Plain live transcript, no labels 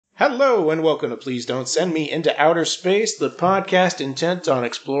Hello and welcome to Please Don't Send Me Into Outer Space, the podcast intent on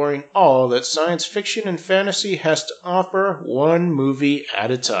exploring all that science fiction and fantasy has to offer, one movie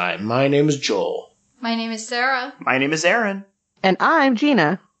at a time. My name is Joel. My name is Sarah. My name is Aaron. And I'm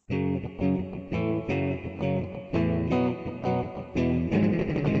Gina.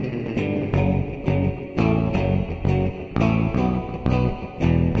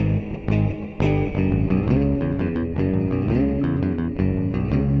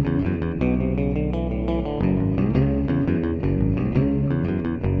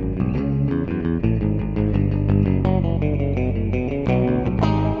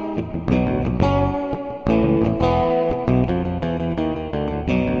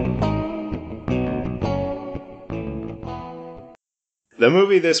 The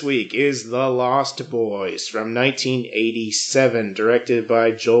movie this week is The Lost Boys from 1987, directed by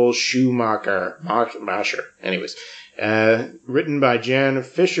Joel Schumacher. Written by Jan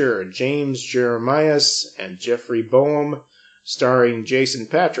Fisher, James Jeremias, and Jeffrey Boehm, starring Jason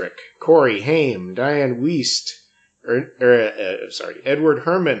Patric, Corey Haim, Diane Wiest, Edward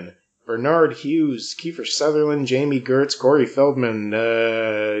Herman, Bernard Hughes, Kiefer Sutherland, Jamie Gertz, Corey Feldman.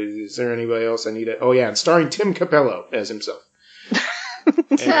 Is there anybody else I need to... Oh yeah, and starring Tim Capello as himself.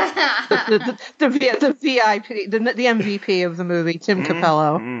 the VIP, the MVP of the movie, Tim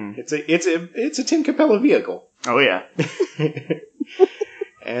Capello. It's a Tim Capello vehicle. Oh yeah.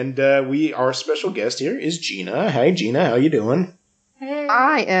 And our special guest here is Gina. Hi Gina, how you doing? Hey.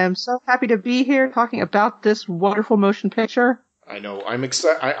 I am so happy to be here talking about this wonderful motion picture. I know. I'm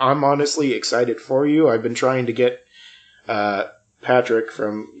excited. I'm honestly excited for you. I've been trying to get Patrick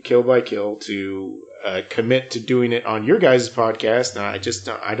from Kill by Kill to commit to doing it on your guys' podcast. And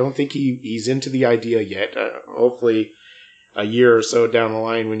I don't think he's into the idea yet. Hopefully a year or so down the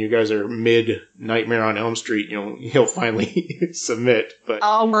line when you guys are mid Nightmare on Elm Street, he'll finally submit. But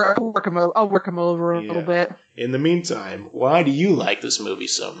I'll work him over a little bit. In the meantime, why do you like this movie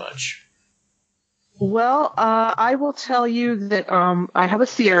so much? Well, I will tell you that I have a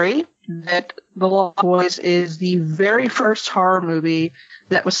theory that The Lost Boys is the very first horror movie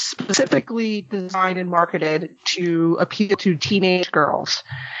that was specifically designed and marketed to appeal to teenage girls.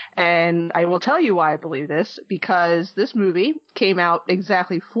 And I will tell you why I believe this, because this movie came out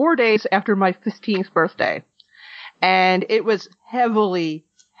exactly 4 days after my 15th birthday. And it was heavily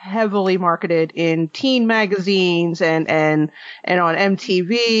marketed in teen magazines and on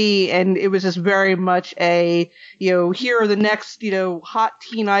MTV, and it was just very much a, here are the next, hot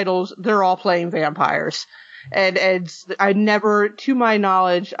teen idols, they're all playing vampires. And I never, to my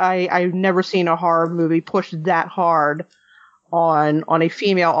knowledge, I've never seen a horror movie push that hard on a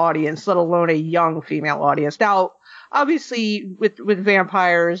female audience, let alone a young female audience. Now, obviously, with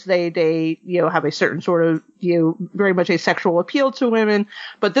vampires, they have a certain sort of, very much a sexual appeal to women.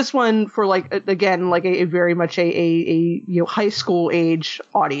 But this one, for a very much a high school age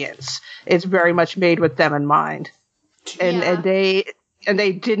audience, it's very much made with them in mind. And they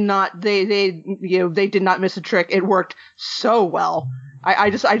did not miss a trick. It worked so well. I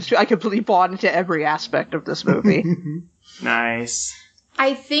completely bought into every aspect of this movie. Nice.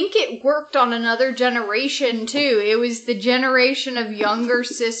 I think it worked on another generation, too. It was the generation of younger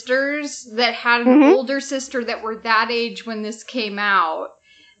sisters that had an older sister that were that age when this came out,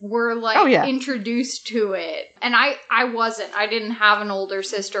 were, introduced to it. And I wasn't. I didn't have an older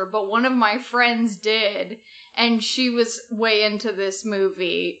sister, but one of my friends did, and she was way into this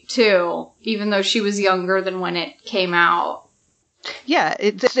movie, too, even though she was younger than when it came out. Yeah,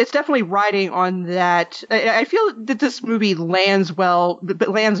 it's definitely riding on that. I feel that this movie lands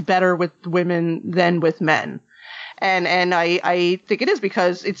better with women than with men, and I think it is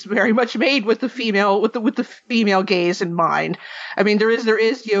because it's very much made with the female gaze in mind. I mean, there is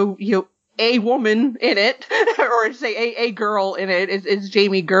a woman in it, or say a girl in it is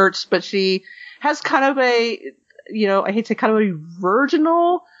Jamie Gertz, but she has kind of a I hate to say kind of a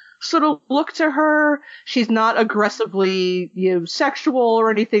virginal sort of look to her. She's not aggressively, sexual or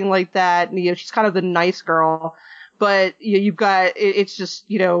anything like that. She's kind of the nice girl, but you've got, it's just,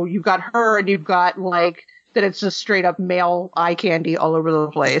 you've got her and you've got that it's just straight up male eye candy all over the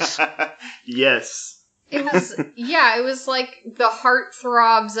place. Yes. It was like the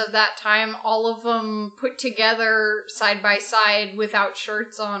heartthrobs of that time, all of them put together side by side without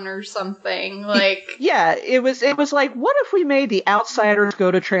shirts on or something. Yeah, it was like, what if we made The Outsiders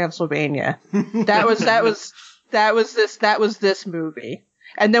go to Transylvania? That was this movie.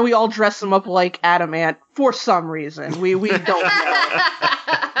 and then we all dress them up like Adamant for some reason. We don't know.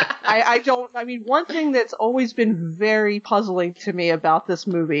 I mean, one thing that's always been very puzzling to me about this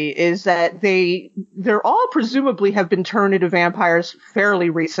movie is that they're all presumably have been turned into vampires fairly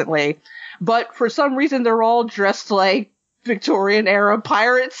recently, but for some reason they're all dressed like Victorian era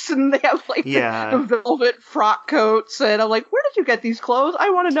pirates, and they have like the velvet frock coats, and I'm like, where did you get these clothes?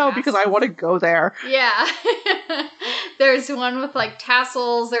 I want to know because I want to go there. Yeah. There's one with like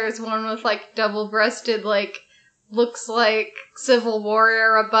tassels, there's one with like double-breasted, like, looks like Civil War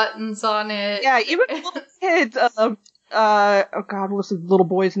era buttons on it. Yeah, even little kids, oh god, what's the little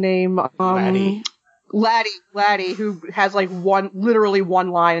boy's name? Laddie, who has like literally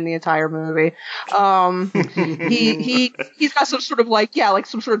one line in the entire movie. He's got some sort of like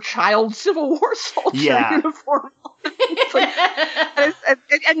some sort of child Civil War soldier uniform.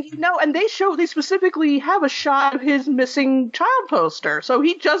 And they specifically have a shot of his missing child poster. So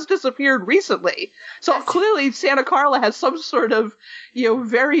he just disappeared recently. So clearly Santa Carla has some sort of,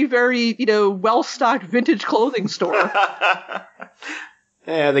 very, very, well-stocked vintage clothing store.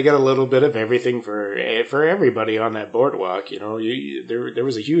 Yeah, they got a little bit of everything for everybody on that boardwalk. There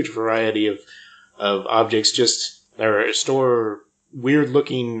was a huge variety of objects. Weird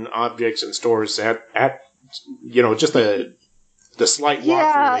looking objects and stores at just the slight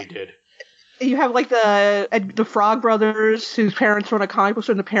walkthrough they did. You have like the Frog Brothers, whose parents run a comic book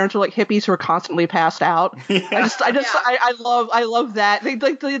store, and the parents are like hippies who are constantly passed out. Yeah. I love that.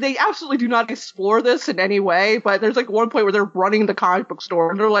 They absolutely do not explore this in any way, but there's like one point where they're running the comic book store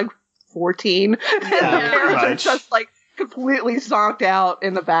and they're like 14, and the parents are just like completely zonked out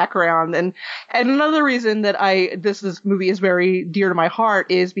in the background. And another reason that this movie is very dear to my heart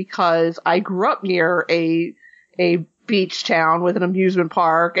is because I grew up near a beach town with an amusement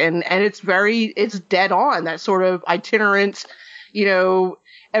park, and it's dead on that sort of itinerant,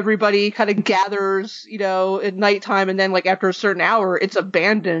 everybody kind of gathers, at nighttime, and then like after a certain hour it's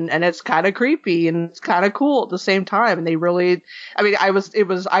abandoned, and it's kind of creepy and it's kind of cool at the same time. And they really, I was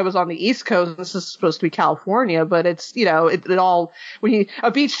on the East Coast, and this is supposed to be California, but it's, it all,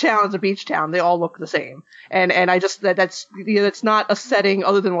 a beach town is a beach town, they all look the same. And I just, that's not a setting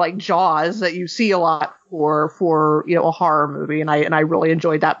other than like Jaws that you see a lot for a horror movie. And I really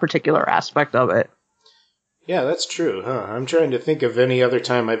enjoyed that particular aspect of it. Yeah, that's true, huh? I'm trying to think of any other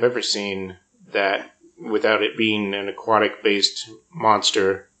time I've ever seen that without it being an aquatic-based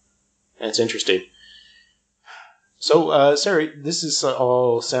monster. That's interesting. So, Sarah, this is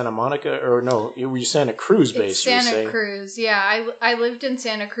all Santa Monica, or no, were you Santa Cruz based? It's Santa Cruz, yeah. I lived in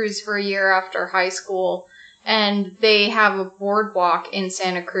Santa Cruz for a year after high school, and they have a boardwalk in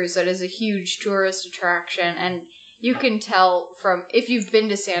Santa Cruz that is a huge tourist attraction, and you can tell from, if you've been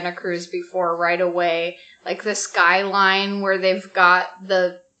to Santa Cruz before, right away, like the skyline where they've got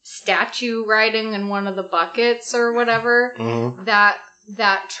the statue riding in one of the buckets or whatever,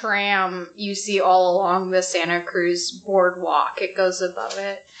 that tram you see all along the Santa Cruz boardwalk. It goes above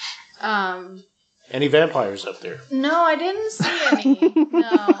it. Any vampires up there? No, I didn't see any.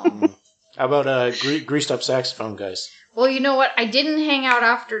 No. How about greased up saxophone guys? Well, you know what? I didn't hang out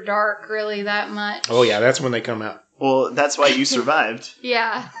after dark really that much. Oh yeah, that's when they come out. Well, that's why you survived.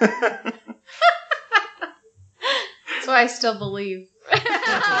 Yeah. That's why I still believe.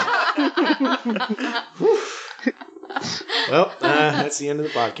 Well, that's the end of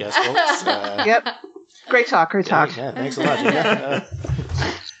the podcast, folks. Yep. Great talk. Yeah, thanks a lot. Gina.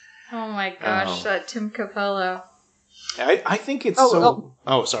 Oh my gosh, that Tim Capello. I think it's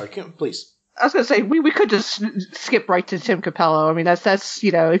sorry, please. I was going to say, we could just skip right to Tim Capello. I mean, that's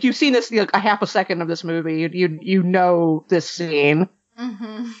if you've seen this, a half a second of this movie, you know this scene.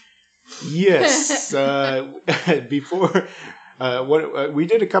 Mm-hmm. Yes. Before, we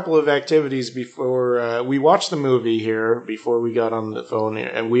did a couple of activities before we watched the movie here, before we got on the phone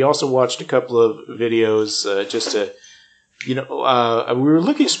here, and we also watched a couple of videos just to, we were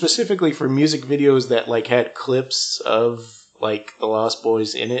looking specifically for music videos that like had clips of like the Lost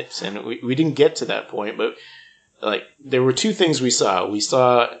Boys in it, and we didn't get to that point, but like there were two things we saw. We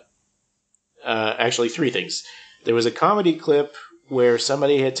saw actually three things. There was a comedy clip where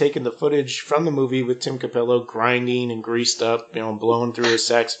somebody had taken the footage from the movie with Tim Capello grinding and greased up, blowing through his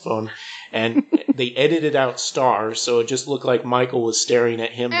saxophone, and they edited out stars, so it just looked like Michael was staring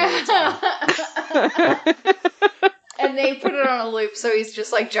at him the whole time. And they put it on a loop, so he's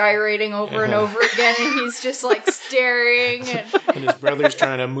just like gyrating over and over again, and he's just like staring. And his brother's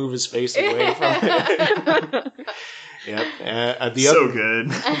trying to move his face away from it. Yep. So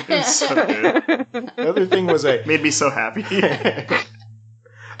good. So good. The other thing was made me so happy.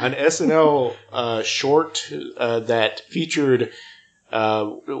 An SNL short that featured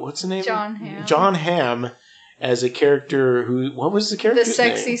what's the name? John Hamm. John Hamm as a character who, what was the character's The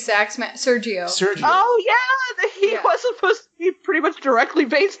sexy name? sax man, Sergio. Sergio. Oh yeah, he Yeah. was supposed to be pretty much directly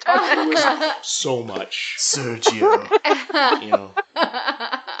based on it. So much, Sergio. you know,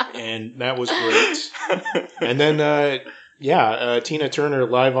 and that was great. And then, Tina Turner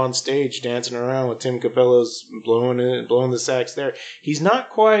live on stage dancing around with Tim Capello's blowing the sax there. He's not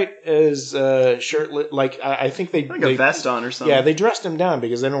quite as shirtless. Like I think they Like a vest on or something. Yeah, they dressed him down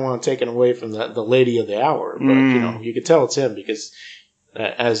because they don't want to take it away from the lady of the hour. But you know, you could tell it's him because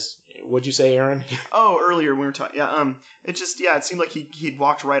as what'd you say, Aaron? Oh, earlier when we were talking, it seemed like he'd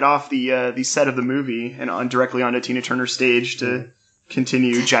walked right off the set of the movie and directly onto Tina Turner's stage to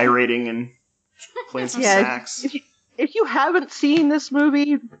continue gyrating and playing some sax. If you haven't seen this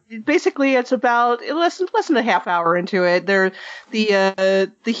movie, basically it's about less than a half hour into it.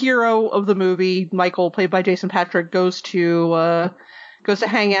 The hero of the movie, Michael, played by Jason Patric, goes to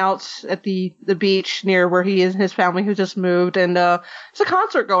hang out at the beach near where he is and his family who just moved, and there's a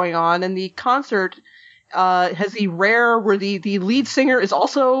concert going on, and the concert has the rare where the lead singer is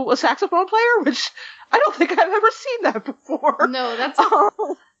also a saxophone player, which I don't think I've ever seen that before. No,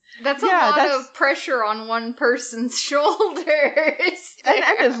 that's a lot of pressure on one person's shoulders.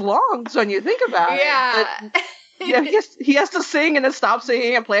 And his lungs when you think about it. Yeah, he has to sing and then stop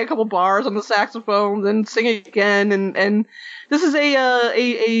singing and play a couple bars on the saxophone, then sing again. And this is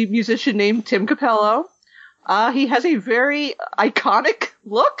a musician named Tim Capello. He has a very iconic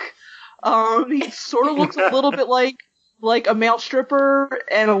look. He sort of looks a little bit like a male stripper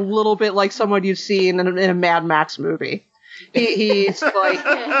and a little bit like someone you'd see in a Mad Max movie. He's like,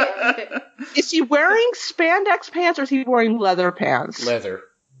 is he wearing spandex pants or is he wearing leather pants? Leather.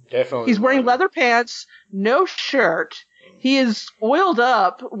 Definitely. He's wearing leather pants, no shirt. He is oiled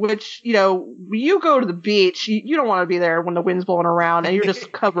up, which, you know, when you go to the beach, you don't want to be there when the wind's blowing around and you're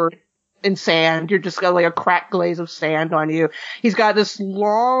just covered in sand. You're just got like a cracked glaze of sand on you. He's got this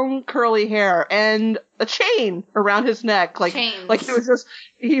long curly hair and a chain around his neck. Chains. Like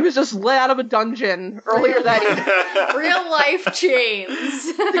he was just let out of a dungeon earlier that evening. Real life chains.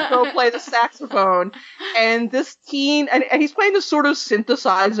 To go play the saxophone. And this teen, and he's playing this sort of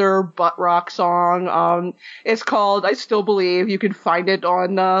synthesizer butt rock song. It's called I Still Believe. You can find it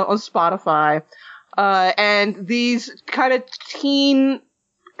on Spotify. And these kind of teen,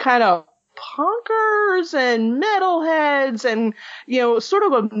 kind of punkers and metalheads and, you know, sort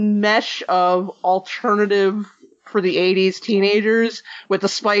of a mesh of alternative for the 80s teenagers with the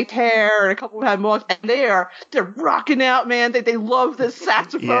spiked hair and a couple of had mohawks, and they're rocking out, man. They love this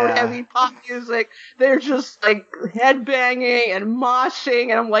saxophone heavy pop music. They're just like headbanging and moshing,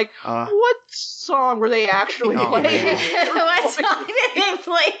 and I'm like, what song were they actually playing? What song did they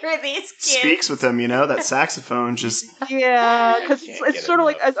play for these kids? Speaks with them, you know, that saxophone just... Yeah, because it's sort of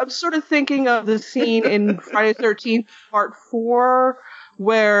like, I'm sort of thinking of the scene in Friday the 13th Part 4,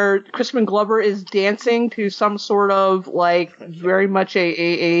 where Crispin Glover is dancing to some sort of like very much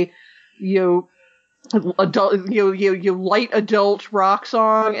a adult, light adult rock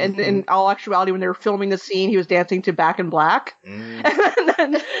song, and in all actuality, when they were filming the scene, he was dancing to Back in Black, and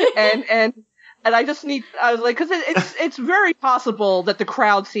I was like, because it's very possible that the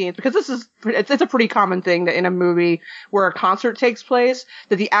crowd scenes, because it's a pretty common thing that in a movie where a concert takes place,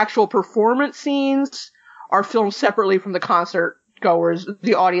 that the actual performance scenes are filmed separately from the concert goers,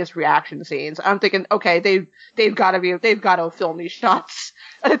 the audience reaction scenes. I'm thinking, okay, they've got to film these shots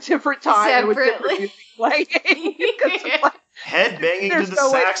at a different time with different music playing. Headbanging to the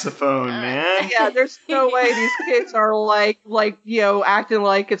saxophone, man. Yeah, there's no way these kids are like acting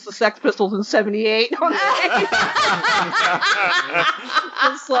like it's the Sex Pistols in '78 on stage.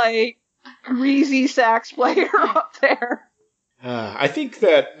 It's like greasy sax player up there. I think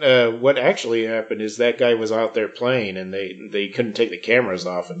that what actually happened is that guy was out there playing, and they couldn't take the cameras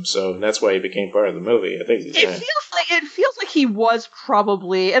off him, so that's why he became part of the movie. I think it feels like he was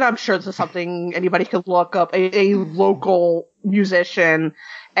probably, and I'm sure this is something anybody could look up, a local musician,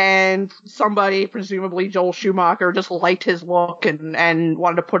 and somebody, presumably Joel Schumacher, just liked his look and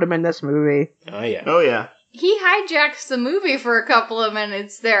wanted to put him in this movie. Oh yeah. He hijacks the movie for a couple of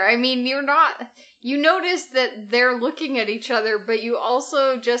minutes there. I mean, you notice that they're looking at each other, but you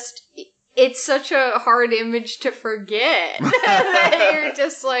also just, it's such a hard image to forget that you're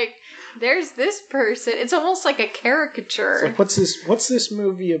just like, there's this person. It's almost like a caricature. It's like, what's this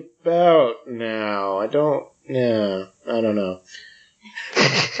movie about now? I don't know.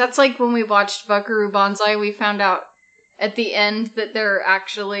 That's like when we watched Buckaroo Banzai, we found out at the end that they're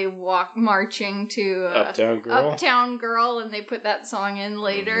actually marching to Uptown Girl, and they put that song in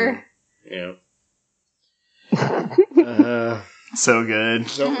later. Mm-hmm. Yeah. So good.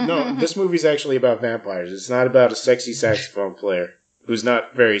 So, no, this movie's actually about vampires. It's not about a sexy saxophone player who's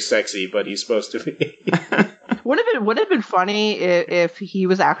not very sexy, but he's supposed to be. Would it have been funny if he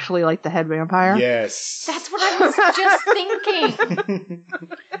was actually like the head vampire? Yes. That's what I was just thinking.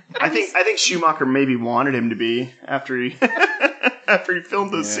 I think Schumacher maybe wanted him to be after he after he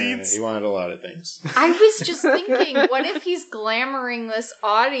filmed those scenes. He wanted a lot of things. I was just thinking, what if he's glamoring this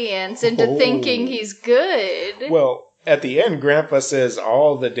audience into thinking he's good? Well, at the end, Grandpa says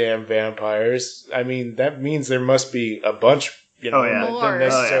all the damn vampires. I mean, that means there must be a bunch, Oh, yeah. that More. didn't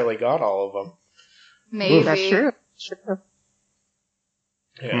necessarily got all of them. Maybe. That's true. Sure.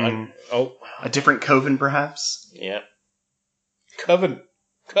 Yeah. A different coven, perhaps? Yeah. Coven.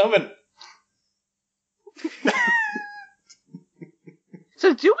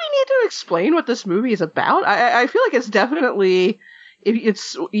 So do we need to explain what this movie is about? I feel like it's definitely, if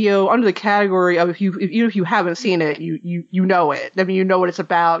it's, under the category of even if you haven't seen it, you know it. I mean, you know what it's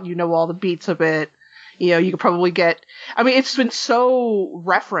about. You know all the beats of it. You could probably get, I mean, it's been so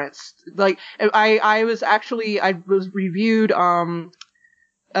referenced. Like, I was reviewed,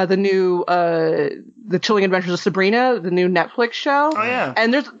 the new, The Chilling Adventures of Sabrina, the new Netflix show. Oh, yeah.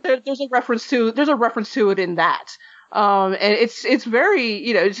 And there's a reference to it in that. And it's very,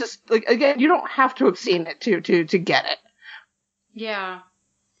 it's just like, again, you don't have to have seen it to get it. Yeah.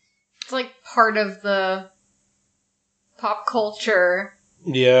 It's like part of the pop culture.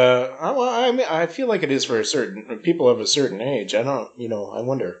 Yeah. Well, I mean, I feel like it is for people of a certain age. I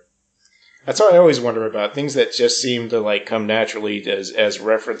wonder. That's what I always wonder about things that just seem to like come naturally as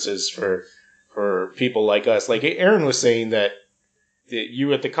references for people like us. Like Aaron was saying that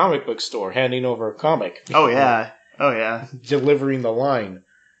you at the comic book store handing over a comic. Oh, yeah. Oh, yeah. Delivering the line.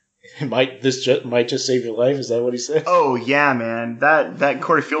 Might just save your life? Is that what he said? Oh, yeah, man. That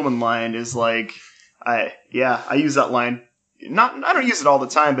Corey Feldman line is like, I use that line. I don't use it all the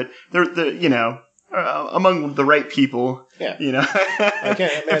time, but they're among the right people. Yeah. I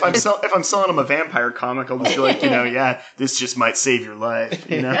can't imagine. If I'm selling them a vampire comic, I'll just be like, this just might save your life.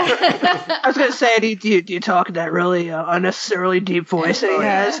 I was gonna say, do you talk in that really unnecessarily deep voice that he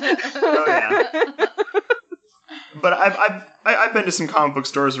has? Oh yeah. But I've been to some comic book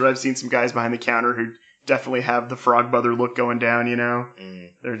stores where I've seen some guys behind the counter who definitely have the frog mother look going down.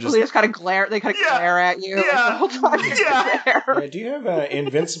 They're just they just kind of glare. They kind of glare at you like, the whole time you're there. Yeah, do you have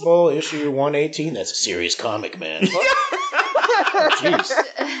Invincible issue 118? That's a serious comic, man. Jeez,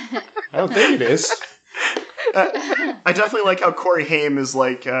 I don't think it is. I definitely like how Corey Haim is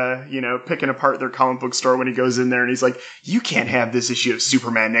like, picking apart their comic book store when he goes in there and he's like, you can't have this issue of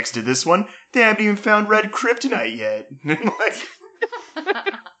Superman next to this one. They haven't even found red kryptonite yet.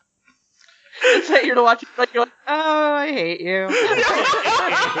 It's that you're to watch it, like you're like, oh, I hate you.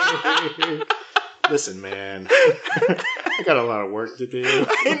 Listen, man, I got a lot of work to do.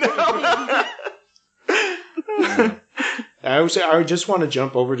 I know. I just want to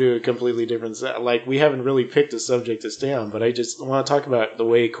jump over to a completely different. Like, we haven't really picked a subject to stay on, but I just want to talk about the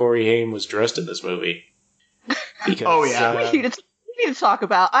way Corey Haim was dressed in this movie. Because, oh yeah, we need to talk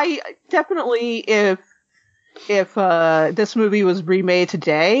about. I definitely, if this movie was remade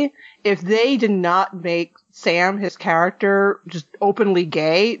today, if they did not make Sam, his character, just openly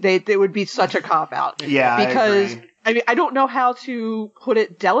gay, they would be such a cop-out. Yeah, because I mean, I don't know how to put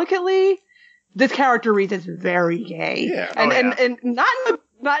it delicately. This character reads as very gay, and not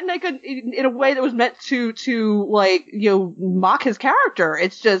in a way that was meant to like mock his character.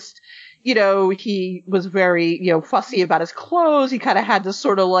 It's just he was very fussy about his clothes. He kind of had this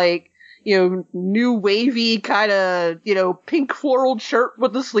sort of like new wavy kind of pink floral shirt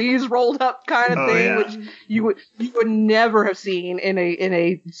with the sleeves rolled up kind of thing, which you would never have seen in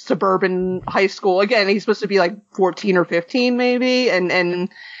a suburban high school. Again, he's supposed to be like 14 or 15 maybe, and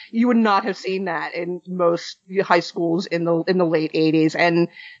you would not have seen that in most high schools in the late 80s. And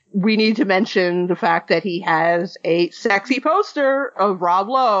we need to mention the fact that he has a sexy poster of Rob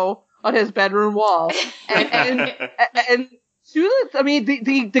Lowe on his bedroom wall, and I mean,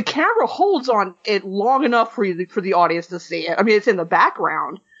 the camera holds on it long enough for the audience to see it. I mean, it's in the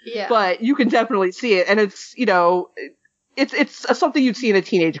background, but you can definitely see it, and it's it's something you'd see in a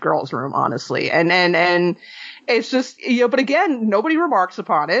teenage girl's room, honestly, and it's just but again, nobody remarks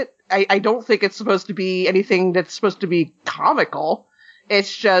upon it. I don't think it's supposed to be anything that's supposed to be comical.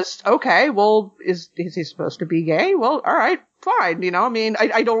 It's just, okay, well, is he supposed to be gay? Well, all right, fine. I mean,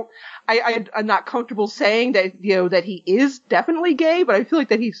 I'm not comfortable saying that, that he is definitely gay, but I feel like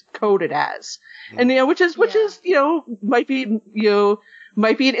that he's coded as. And, which is, might be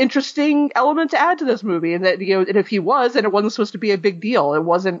an interesting element to add to this movie. And that, and if he was, then it wasn't supposed to be a big deal. It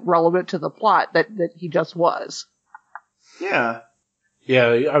wasn't relevant to the plot that he just was. Yeah.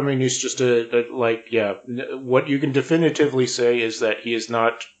 Yeah, I mean, he's just what you can definitively say is that he is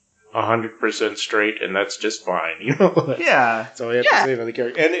not 100% straight, and that's just fine, you know? Yeah. That's all you have to say about the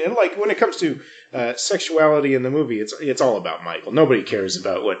character. And like, when it comes to sexuality in the movie, it's all about Michael. Nobody cares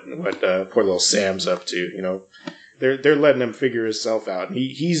about what poor little Sam's up to, you know? They're letting him figure himself out. And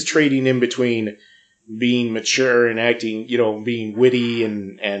he's trading in between being mature and acting, you know, being witty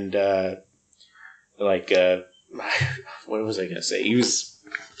and what was I going to say?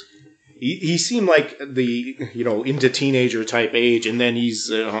 He seemed like the, you know, into teenager type age, and then he's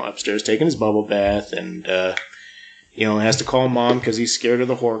upstairs taking his bubble bath and, you know, has to call mom because he's scared of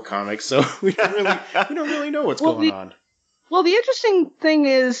the horror comics. So we don't really know what's going on. Well, the interesting thing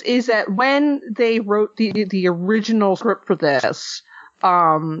is that when they wrote the original script for this,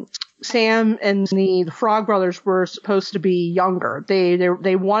 Sam and the Frog Brothers were supposed to be younger.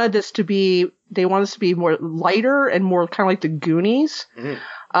 They wanted this to be more lighter and more kind of like the Goonies.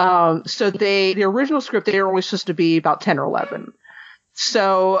 Mm-hmm. So the original script, they were always supposed to be about 10 or 11.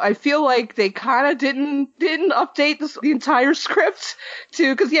 So I feel like they kind of didn't update the entire script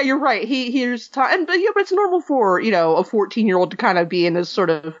because you're right. Here's time, but it's normal for, you know, a 14-year-old to kind of be in this sort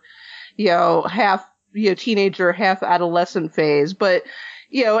of, you know, half, you know, teenager, half adolescent phase. But,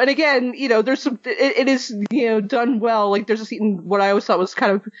 you know, and again, you know, there's some, it is, you know, done well. Like there's a scene, what I always thought was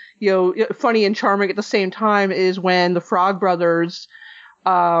kind of, you know, funny and charming at the same time is when the Frog Brothers,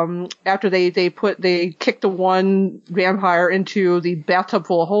 after they kick the one vampire into the bathtub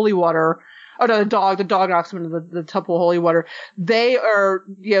full of holy water. Oh no, the dog knocks him into the tub full of holy water. They are,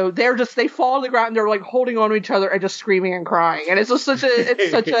 you know, they fall on the ground and they're like holding on to each other and just screaming and crying. And it's just such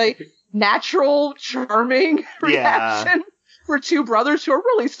a natural, charming reaction for two brothers who are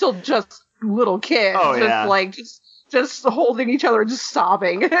really still just little kids. Oh, yeah. Just holding each other and just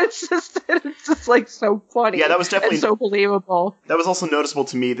sobbing. It's just like so funny. Yeah, that was definitely so believable. That was also noticeable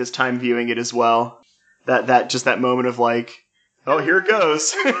to me this time viewing it as well. That moment of like, oh, here it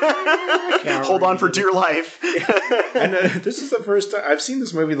goes. Hold on for dear life. And this is the first time I've seen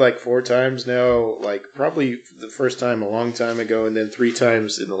this movie like 4 times now. Like probably the first time a long time ago, and then 3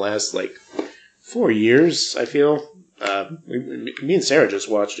 times in the last like 4 years. I feel. Me and Sarah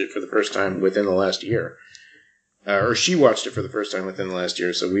just watched it for the first time within the last year. Or she watched it for the first time within the last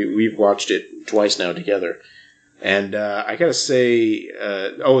year, so we've watched it twice now together. And I gotta say,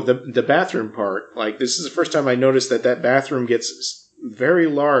 the bathroom part, like, this is the first time I noticed that bathroom gets very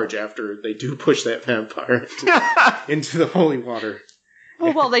large after they do push that vampire into the holy water.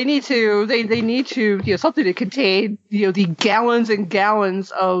 Well, they need to, you know, something to contain, you know, the gallons and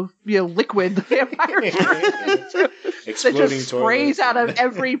gallons of, you know, liquid the vampire that just sprays out of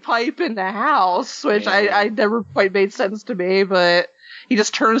every pipe in the house, which I never quite made sense to me, but he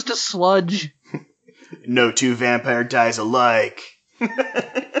just turns to sludge. No two vampire dies alike.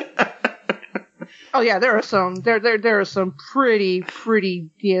 Oh yeah, there are some pretty,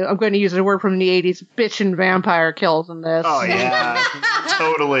 you know, I'm going to use a word from the 80s, bitchin' vampire kills in this. Oh yeah,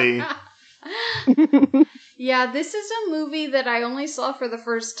 totally. Yeah, this is a movie that I only saw for the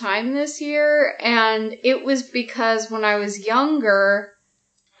first time this year, and it was because when I was younger,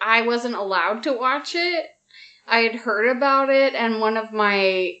 I wasn't allowed to watch it. I had heard about it, and one of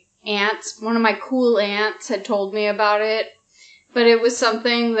my cool aunts had told me about it. But it was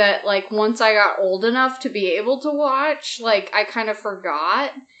something that, like, once I got old enough to be able to watch, like, I kind of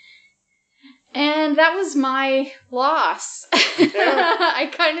forgot. And that was my loss.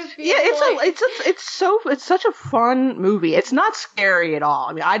 I kind of feel it's such a fun movie. It's not scary at all.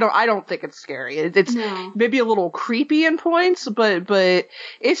 I mean, I don't think it's scary. It's maybe a little creepy in points, but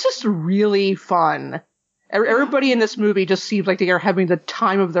it's just really fun. Everybody in this movie just seems like they are having the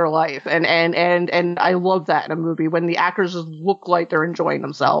time of their life, and I love that in a movie when the actors just look like they're enjoying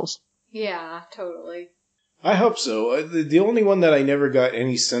themselves. Yeah, totally. I hope so. The only one that I never got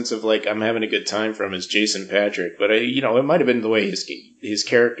any sense of like I'm having a good time from is Jason Patric, but it might have been the way his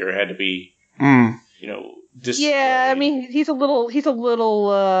character had to be, you know. Yeah, I mean he's a little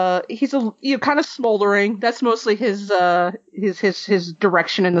kind of smoldering. That's mostly his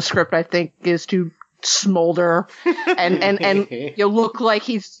direction in the script. I think is to smolder and you look like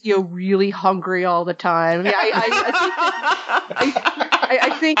he's really hungry all the time. Yeah,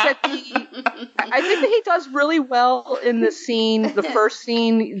 I think that he does really well in the scene, the first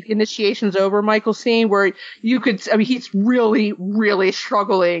scene, initiation's over, Michael scene, where he's really, really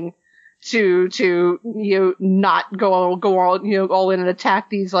struggling to not go all in and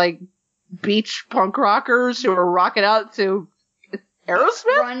attack these like beach punk rockers who are rocking out to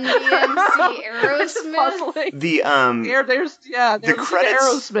Aerosmith? Run DMC Aerosmith? The there's credits,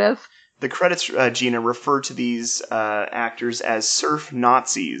 Aerosmith. The credits, Gina, refer to these actors as surf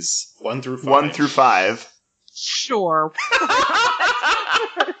Nazis. 1 through 5. 1 through 5. Sure.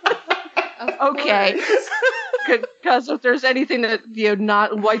 Okay. Because if there's anything that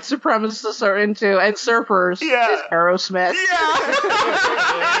not white supremacists are into and surfers, it's Aerosmith.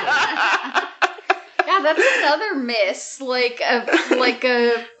 Yeah, that's another miss. Like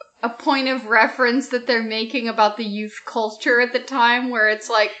a point of reference that they're making about the youth culture at the time, where it's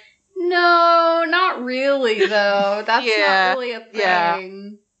like, no, not really though. That's not really a thing. Yeah.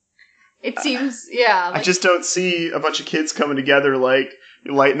 It seems, I just don't see a bunch of kids coming together like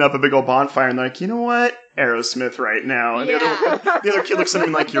lighting up a big old bonfire and like, you know what? Aerosmith right now. And the other kid looks at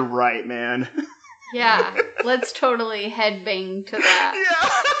him like, you're right, man. Yeah, let's totally headbang to that.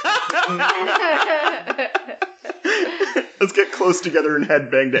 Yeah. Let's get close together and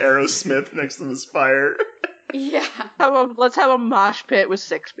headbang to Aerosmith next to this fire. Yeah. Let's have a mosh pit with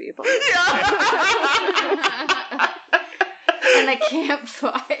 6 people. Yeah. And a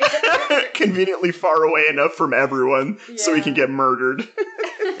campfire. Conveniently far away enough from everyone so he can get murdered.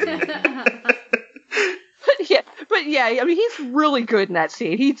 But I mean, he's really good in that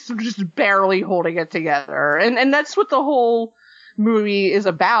scene. He's just barely holding it together. And that's what the whole movie is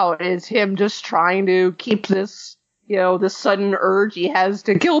about, is him just trying to keep this, this sudden urge he has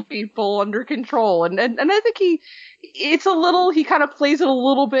to kill people under control. And I think he kind of plays it a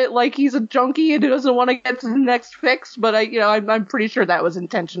little bit like he's a junkie and he doesn't want to get to the next fix, but I'm pretty sure that was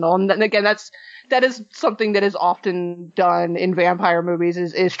intentional. And then again, that is something that is often done in vampire movies,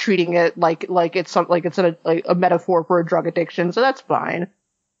 is treating it like it's a metaphor for a drug addiction. So that's fine.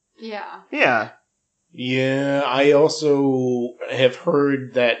 Yeah. Yeah. Yeah, I also have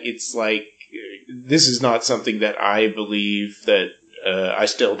heard that it's like, this is not something that I believe, that I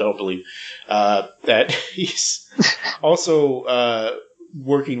still don't believe, that he's also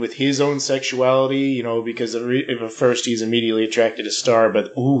working with his own sexuality, because at first he's immediately attracted to Star,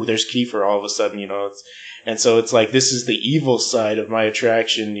 but there's Kiefer all of a sudden, and so it's like, this is the evil side of my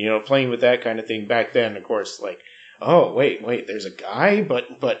attraction, playing with that kind of thing back then, of course, like, oh, wait, there's a guy, but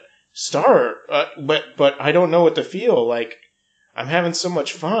Star, but I don't know what to feel, like, I'm having so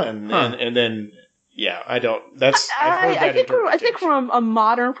much fun, and then, I don't, I've heard that I think from a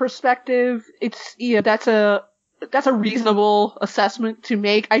modern perspective, it's, that's a reasonable assessment to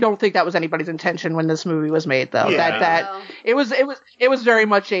make. I don't think that was anybody's intention when this movie was made, though. Yeah. It was very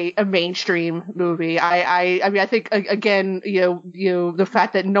much a mainstream movie. I mean, I think again, the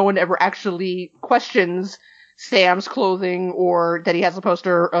fact that no one ever actually questions Sam's clothing, or that he has a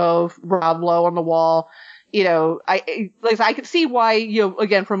poster of Rob Lowe on the wall. I could see why,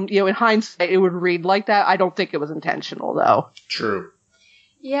 again, from, in hindsight, it would read like that. I don't think it was intentional, though. True.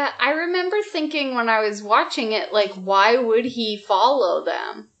 Yeah, I remember thinking when I was watching it, like, why would he follow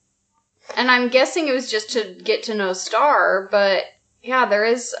them? And I'm guessing it was just to get to know Star, but yeah, there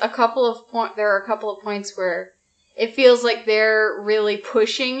are a couple of points where it feels like they're really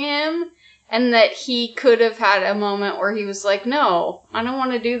pushing him, and that he could have had a moment where he was like, no, I don't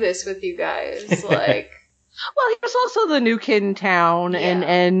want to do this with you guys, like... Well, he was also the new kid in town,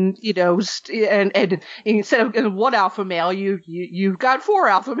 and instead of one alpha male, you've got 4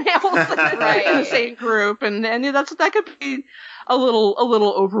 alpha males right in the same group, and that could be a little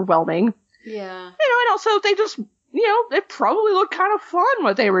overwhelming. Yeah. And also they just, it probably looked kind of fun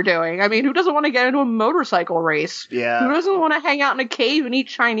what they were doing. I mean, who doesn't want to get into a motorcycle race? Yeah. Who doesn't want to hang out in a cave and eat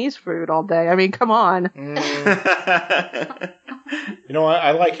Chinese food all day? I mean, come on.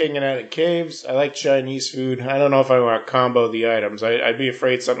 I like hanging out in caves. I like Chinese food. I don't know if I want to combo the items. I'd be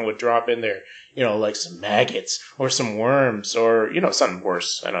afraid something would drop in there. Like some maggots or some worms or, something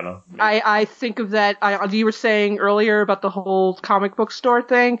worse. I don't know. I think of that. You were saying earlier about the whole comic book store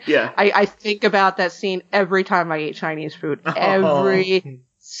thing. Yeah. I think about that scene every time I eat Chinese food. Every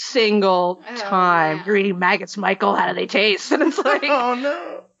single time. Yeah. You're eating maggots, Michael. How do they taste? And it's like, oh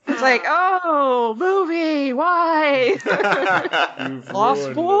no. It's like, oh, movie, why?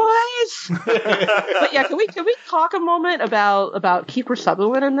 Lost Boys. But yeah, can we talk a moment about Kiefer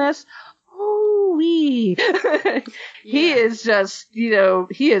Sutherland in this? He is just,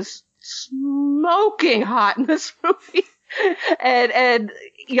 he is smoking hot in this movie. And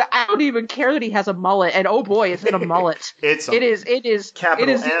I don't even care that he has a mullet. And oh boy, is it a mullet. It is capital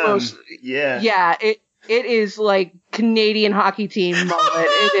it is M. the most, yeah. It is like Canadian hockey team mullet.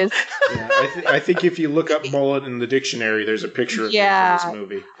 It is. Yeah, I think if you look up mullet in the dictionary, there's a picture of him for this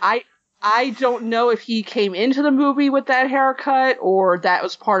movie. I don't know if he came into the movie with that haircut or that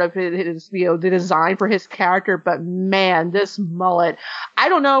was part of his the design for his character, but man, this mullet. I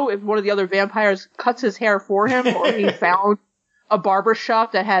don't know if one of the other vampires cuts his hair for him or he found a barber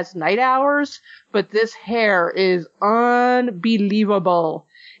shop that has night hours, but this hair is unbelievable.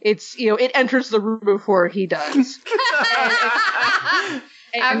 It's, it enters the room before he does.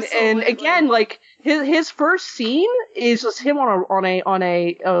 and again, like, his first scene is just him on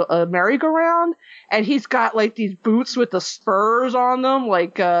a merry-go-round, and he's got like these boots with the spurs on them,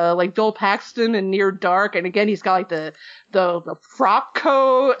 like Bill Paxton in Near Dark, and again he's got like the frock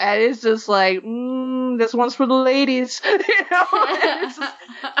coat, and it's just like, this one's for the ladies,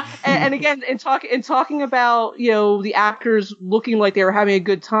 and again, in talking about, the actors looking like they were having a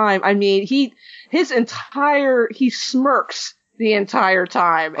good time, I mean, he smirks the entire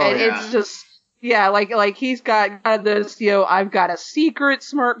time, it's just, yeah, like he's got this, I've got a secret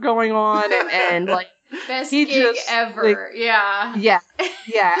smirk going on, and like, best gig ever, like, yeah.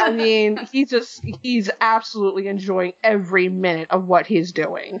 I mean, he's absolutely enjoying every minute of what he's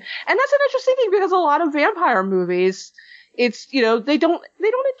doing, and that's an interesting thing because a lot of vampire movies, it's, they don't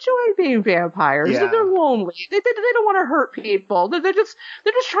enjoy being vampires. Yeah. They're lonely. They don't want to hurt people. They're just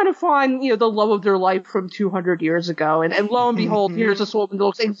trying to find, the love of their life from 200 years ago. And lo and behold, here's this woman that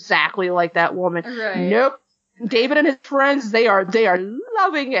looks exactly like that woman. Right. Nope. David and his friends, they are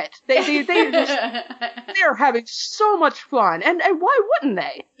loving it. They're having so much fun. And why wouldn't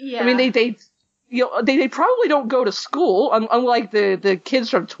they? Yeah. I mean, they probably don't go to school, unlike the kids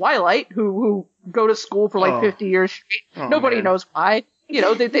from Twilight who go to school for like 50 years straight. Nobody knows why. They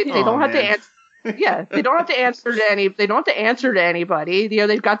don't have to answer. Yeah, they don't have to answer to anybody.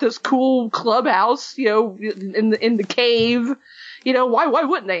 They've got this cool clubhouse, in the cave. Why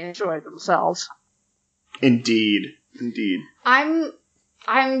wouldn't they enjoy themselves? Indeed.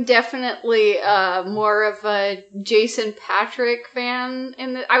 I'm definitely more of a Jason Patric fan.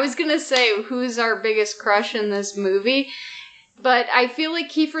 I was gonna say who's our biggest crush in this movie, but I feel like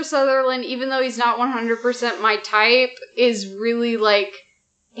Kiefer Sutherland, even though he's not 100% my type, is really like,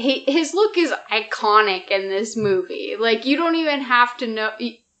 his look is iconic in this movie. Like, you don't even have to know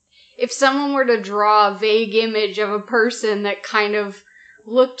if someone were to draw a vague image of a person that kind of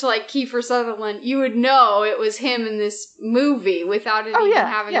looked like Kiefer Sutherland, you would know it was him in this movie without it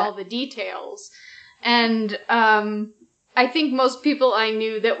having all the details. And I think most people I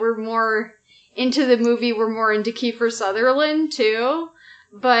knew that were more into the movie were more into Kiefer Sutherland too.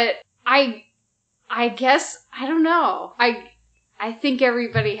 But I guess, I don't know. I think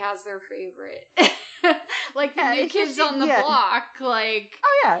everybody has their favorite. Like the New Kids on the Block. Like,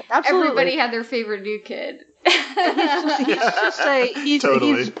 oh yeah, absolutely. Everybody had their favorite new kid. I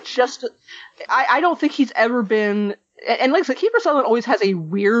don't think he's ever been, and like I said, Kiefer Sutherland always has a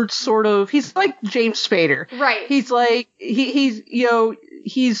weird sort of, he's like James Spader. Right. He's like, he's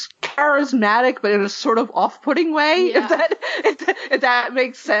charismatic, but in a sort of off-putting way, if that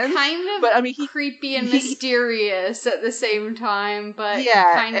makes sense. Kind of, but I mean, creepy and mysterious at the same time, but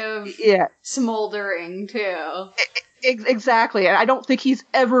kind of smoldering too. Exactly, and I don't think he's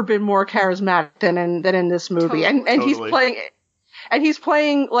ever been more charismatic than in this movie. Totally. And he's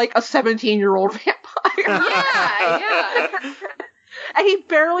playing like a 17-year-old vampire. Yeah. And he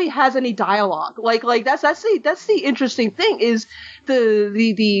barely has any dialogue. Like that's the interesting thing is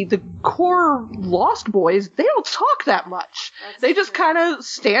the core Lost Boys, they don't talk that much. They just kind of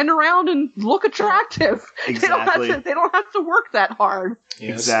stand around and look attractive. Exactly. They don't have to work that hard.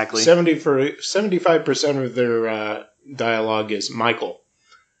 Yes. Exactly. 75% of their dialogue is Michael.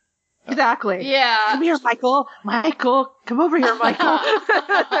 Exactly. Yeah. Come here, Michael. Michael, come over here, Michael.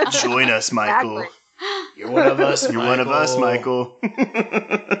 Join us, Michael. Exactly. You're one of us. You're one of us, Michael.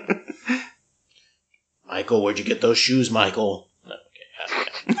 Michael, where'd you get those shoes, Michael?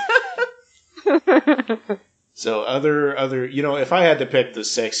 Okay. So other, if I had to pick the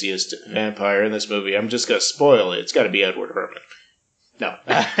sexiest vampire in this movie, I'm just gonna spoil it. It's got to be Edward Herrmann. No,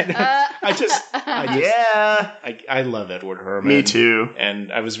 I love Edward Herrmann. Me too.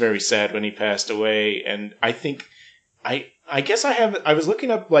 And I was very sad when he passed away. And I think I was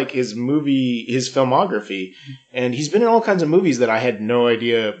looking up like his filmography, and he's been in all kinds of movies that I had no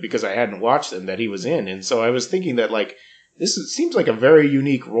idea because I hadn't watched them that he was in. And so I was thinking that like seems like a very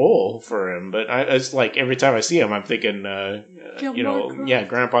unique role for him. But it's like every time I see him, I'm thinking,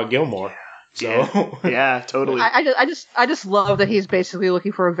 Grandpa Gilmore. So yeah, totally. I just love that he's basically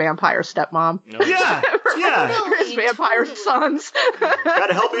looking for a vampire stepmom. No. Yeah. For his vampire sons.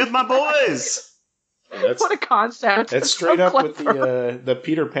 Gotta help me with my boys. What a concept. That's straight up with the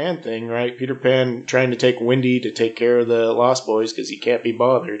Peter Pan thing, right? Peter Pan trying to take Wendy to take care of the Lost Boys because he can't be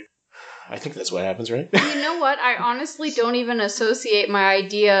bothered. I think that's what happens, right? You know what? I honestly don't even associate my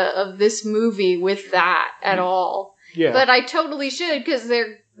idea of this movie with that at all. Yeah. But I totally should because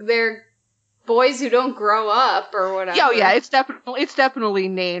they're boys who don't grow up or whatever. Yeah, yeah, it's definitely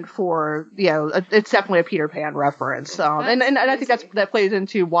named for, it's definitely a Peter Pan reference. And I think that plays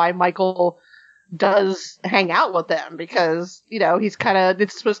into why Michael does hang out with them, because, he's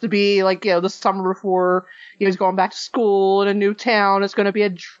it's supposed to be like, the summer before he's going back to school in a new town. It's going to be a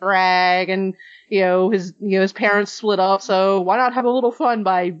drag, and, his parents split up, so why not have a little fun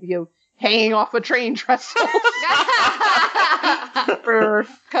by, hanging off a train trestle?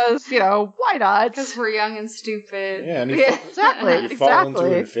 Because, why not? Because we're young and stupid. Yeah, and exactly. You fall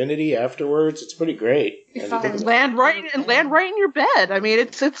into infinity afterwards. It's pretty great. Land right in your bed. I mean,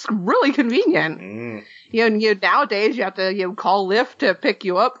 it's really convenient. Mm. Nowadays you have to call Lyft to pick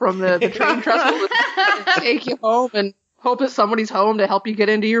you up from the train trestle and take you home, and hope that somebody's home to help you get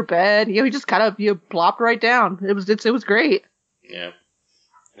into your bed. You just kind of plopped right down. It was great. Yeah.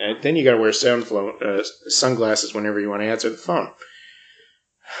 And then you got to wear sunglasses whenever you want to answer the phone.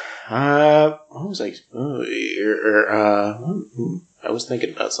 What was I? I was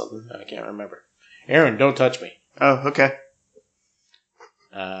thinking about something. I can't remember. Aaron, don't touch me. Oh, okay.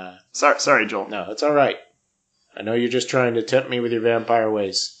 Sorry, Joel. No, it's all right. I know you're just trying to tempt me with your vampire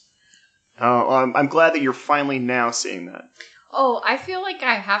ways. Oh, I'm glad that you're finally now seeing that. Oh, I feel like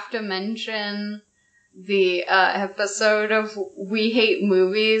I have to mention the episode of We Hate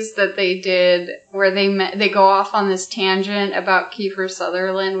Movies that they did, where they go off on this tangent about Kiefer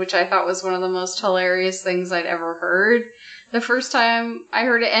Sutherland, which I thought was one of the most hilarious things I'd ever heard. The first time I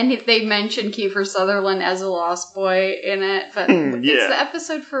heard it, and they mentioned Kiefer Sutherland as a Lost Boy in it, but it's the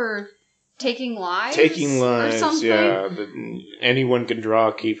episode for Taking Lives? Taking Lives, or something? yeah. Anyone can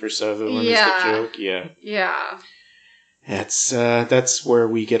draw Kiefer Sutherland is the joke, yeah. Yeah. That's where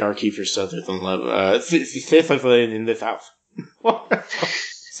we get our Kiefer Sutherland love. Fifth in the South.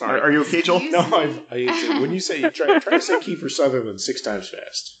 Sorry. Are you okay, Joel? No, when you say try to say Kiefer Sutherland 6 times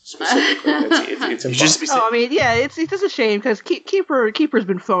fast, specifically, it's impossible. I mean, yeah, it's a shame because Kiefer's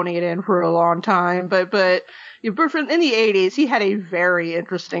been phoning it in for a long time, but in the 80s, he had a very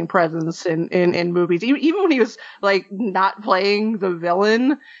interesting presence in movies. Even when he was like not playing the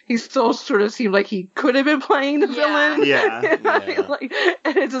villain, he still sort of seemed like he could have been playing the villain. Yeah.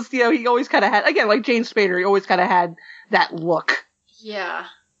 And it's just, he always kind of had, again, like James Spader, he always kind of had that look. Yeah.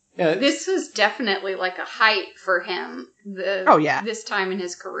 This was definitely like a height for him. This time in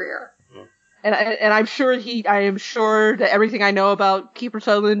his career. And I am sure that everything I know about Kiefer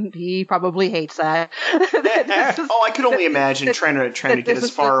Sutherland, he probably hates that. I could only imagine trying to get as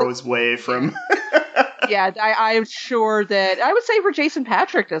far away from. Yeah, I am sure that I would say for Jason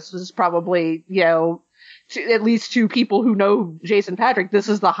Patrick, this was probably, at least to people who know Jason Patrick, this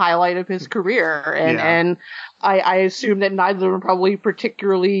is the highlight of his career. And I assume that neither of them probably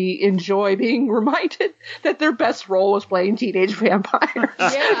particularly enjoy being reminded that their best role was playing teenage vampires.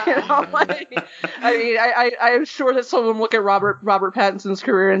 Yeah. I am sure that some of them look at Robert Pattinson's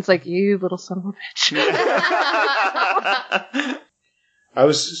career and it's like, you little son of a bitch. I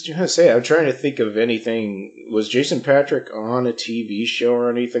was just going to say, I'm trying to think of anything. Was Jason Patrick on a TV show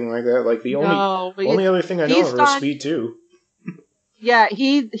or anything like that? Like the only other thing I know of is Speed 2. Yeah,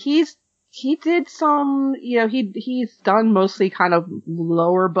 he did some, he's done mostly kind of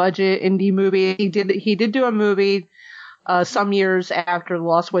lower budget indie movie. He did do a movie some years after The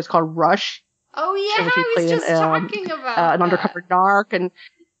Lost Boys called Rush. Oh yeah, I was just talking about an undercover narc, and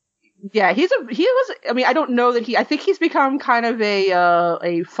yeah, I don't know that I think he's become kind of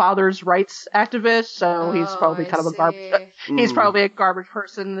a father's rights activist, so he's probably kind of a garbage. He's probably a garbage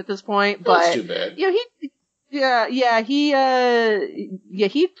person at this point. But that's too bad. He kind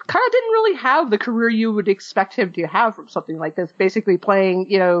of didn't really have the career you would expect him to have from something like this. Basically playing,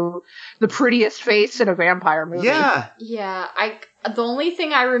 the prettiest face in a vampire movie. Yeah. Yeah. The only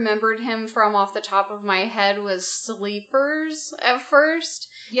thing I remembered him from off the top of my head was Sleepers at first.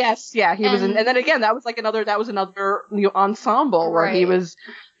 Yes, yeah, he was, and then again, that was another ensemble where he was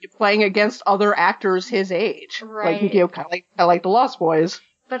playing against other actors his age, right? Kind of like the Lost Boys.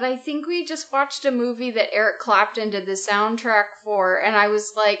 But I think we just watched a movie that Eric Clapton did the soundtrack for, and I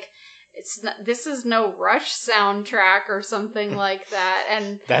was like, this is no Rush soundtrack or something like that.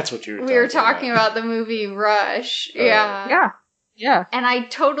 And that's what you were. We were talking about the movie Rush, yeah. And I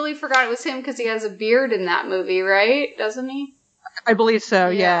totally forgot it was him because he has a beard in that movie, right? Doesn't he? I believe so,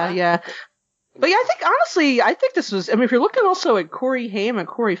 yeah. But yeah, I think this was, if you're looking also at Corey Haim and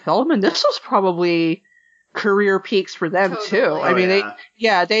Corey Feldman, this was probably career peaks for them too. I mean,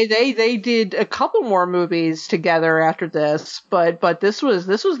 they did a couple more movies together after this, but this was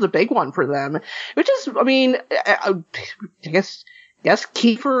the big one for them, which is, I guess Yes,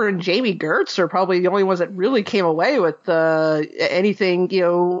 Kiefer and Jamie Gertz are probably the only ones that really came away with anything,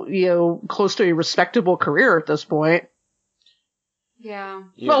 close to a respectable career at this point. Yeah.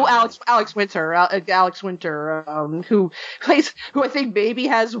 Well, Alex Winter, who I think maybe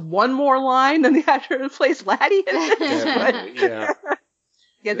has one more line than the actor who plays Laddie. Yeah.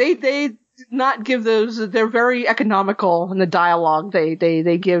 Yeah, they did not give those. They're very economical in the dialogue. They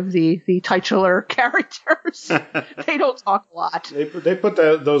give the titular characters. They don't talk a lot. They put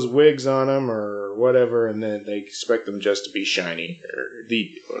those wigs on them or whatever, and then they expect them just to be shiny.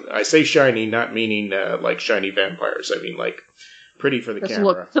 I say shiny, not meaning like shiny vampires. I mean like pretty for the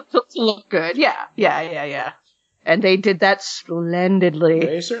camera. To look good. Yeah. And they did that splendidly.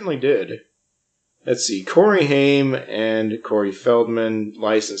 They certainly did. Let's see. Corey Haim and Corey Feldman,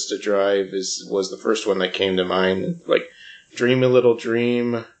 License to Drive, was the first one that came to mind. Like, Dream a Little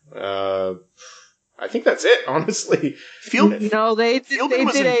Dream. I think that's it, honestly. Fielding was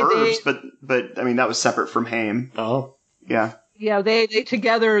in Burbs, but I mean that was separate from Haim. Oh, yeah. Yeah, they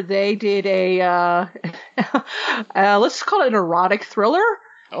together they did a let's call it an erotic thriller.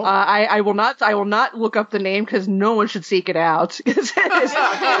 Oh. I will not look up the name because no one should seek it out. It's not good.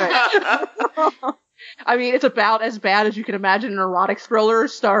 I mean, it's about as bad as you can imagine an erotic thriller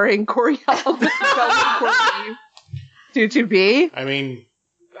starring Corey Feldman to be. I mean,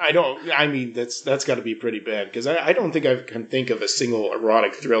 that's got to be pretty bad because I don't think I can think of a single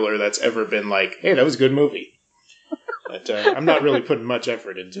erotic thriller that's ever been like, hey, that was a good movie. But I'm not really putting much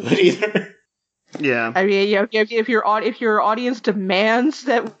effort into it either. Yeah. I mean, if your audience demands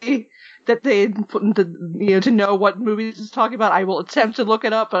that they put into, to know what movies it's talking about, I will attempt to look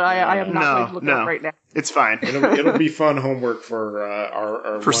it up, but I am not going to look it up right now. It's fine. It'll be fun homework for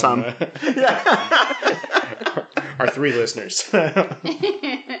our for some our 3 listeners.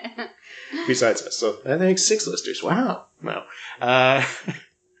 Besides us, so I think 6 listeners. Wow. No.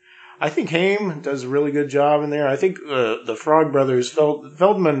 I think Haim does a really good job in there. I think the Frog Brothers,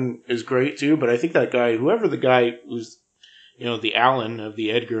 Feldman is great too, but I think that guy, whoever the guy who's, the Allen of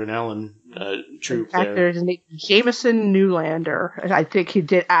the Edgar and Allen troupe there. Jameson Newlander. I think he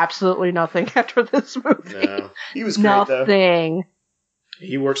did absolutely nothing after this movie. No. He was great, nothing. though.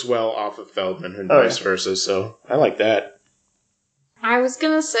 He works well off of Feldman and vice versa, so I like that. I was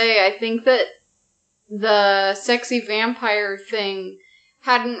gonna say, I think that the sexy vampire thing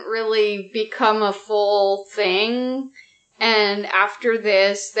hadn't really become a full thing, and after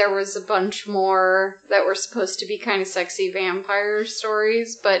this there was a bunch more that were supposed to be kind of sexy vampire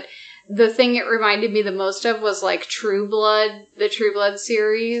stories, but the thing it reminded me the most of was like True Blood, the True Blood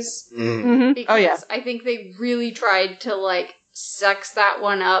series. Mm-hmm. Because I think they really tried to like sex that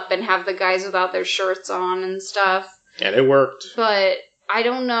one up and have the guys without their shirts on and stuff. And it worked. But I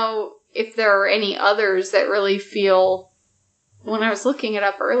don't know if there are any others that really feel... When I was looking it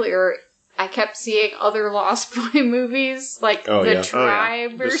up earlier, I kept seeing other Lost Boy movies, like The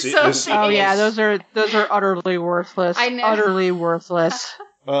Tribe or something. Oh yeah, those are utterly worthless. I know. Utterly worthless.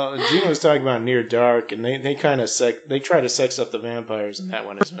 Well, Gina was talking about Near Dark, and they kind of they try to sex up the vampires in that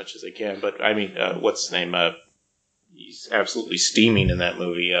one as much as they can. But I mean, what's his name? He's absolutely steaming in that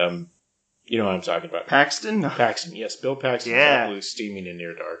movie. You know what I'm talking about? Paxton? Paxton, yes, Bill Paxton. Yeah, absolutely steaming in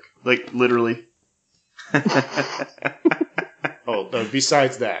Near Dark. Like literally. Oh, no,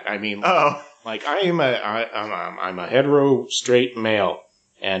 besides that, I mean, like I'm a hetero straight male,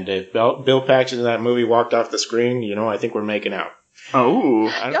 and if Bill Paxton in that movie walked off the screen, I think we're making out. Oh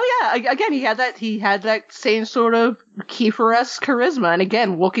yeah! Again, he had that same sort of Kiefer-esque charisma, and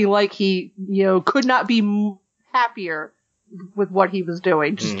again, looking like he could not be happier with what he was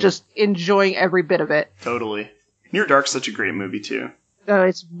doing, just enjoying every bit of it. Totally. Near Dark's such a great movie too. Oh,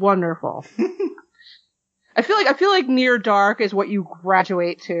 it's wonderful. I feel like Near Dark is what you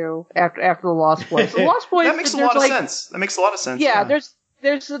graduate to after the Lost Boys. The Lost Boys that makes a lot of sense. That makes a lot of sense. Yeah, there's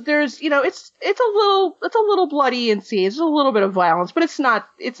it's a little bloody and scenes. There's a little bit of violence, but it's not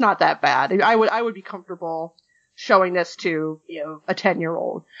that bad. I would be comfortable showing this to a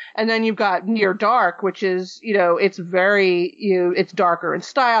 10-year-old. And then you've got Near Dark, which is it's very it's darker in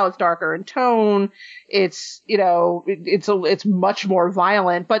style, it's darker in tone, it's it's much more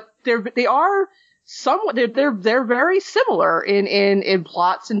violent, but they are somewhat they're very similar in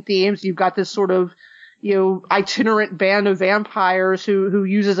plots and themes. You've got this sort of itinerant band of vampires who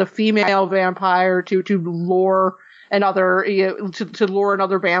uses a female vampire to lure another to lure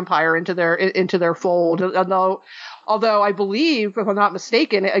another vampire into their fold. Although I believe, if I'm not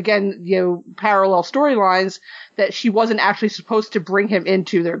mistaken, again parallel storylines, that she wasn't actually supposed to bring him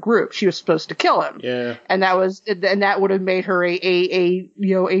into their group. She was supposed to kill him. Yeah, and that would have made her a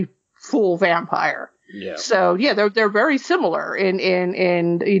full vampire. Yeah. So yeah, they're very similar in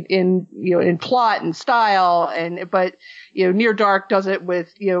plot and style, but Near Dark does it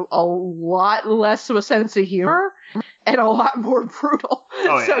with a lot less of a sense of humor and a lot more brutal.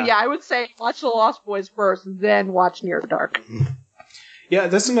 Oh, So yeah. I would say watch The Lost Boys first, then watch Near Dark. Yeah,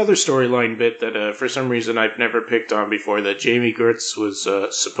 that's another storyline bit that for some reason I've never picked on before. That Jamie Gertz was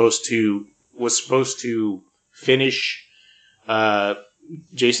supposed to finish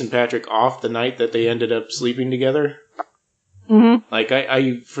Jason Patrick off the night that they ended up sleeping together. Mm-hmm. Like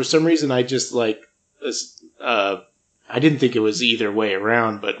I for some reason I just like I didn't think it was either way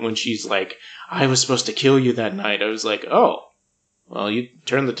around, but when she's like, I was supposed to kill you that night, I was like, oh, well, you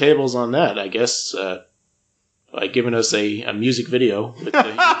turned the tables on that, I guess, by giving us a music video with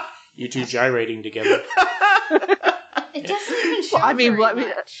you two gyrating together. It doesn't even show Well, very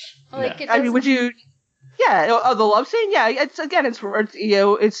much. Like, it I mean, would you? Yeah, the love scene. Yeah, it's they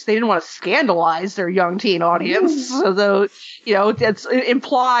didn't want to scandalize their young teen audience, so though it's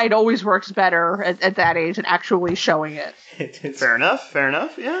implied always works better at that age than actually showing it. Fair enough.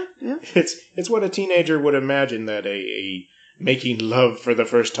 Yeah. It's what a teenager would imagine that a making love for the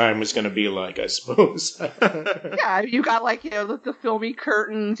first time was going to be like, I suppose. Yeah, you got the filmy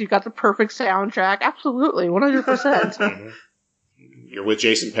curtains, you got the perfect soundtrack. Absolutely, 100%. You're with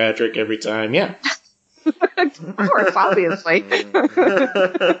Jason Patrick every time, yeah. Of course, obviously.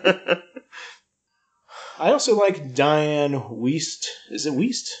 I also like Diane Wiest. Is it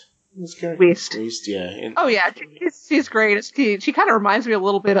Wiest? Wiest, yeah. Oh yeah, she's great. She kind of reminds me a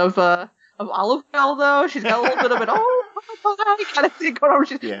little bit of Olive Bell, though. She's got a little bit of an kind of thing going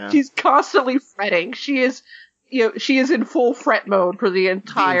on. She's constantly fretting. She is in full fret mode for the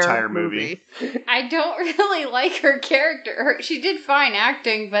entire movie. I don't really like her character. She did fine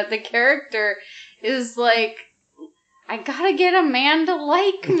acting, but the character is like, I gotta get a man to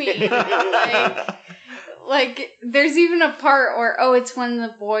like me. like, there's even a part where, it's when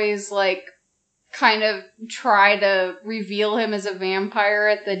the boys, kind of try to reveal him as a vampire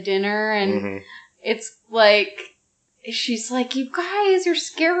at the dinner, and it's like, she's like, you guys are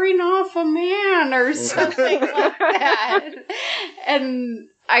scaring off a man, or something like that. And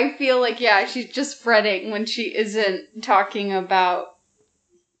I feel like, she's just fretting when she isn't talking about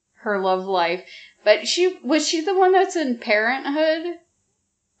her love life. But was she the one that's in Parenthood?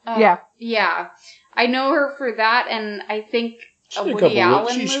 Yeah. Yeah. I know her for that, and I think a Woody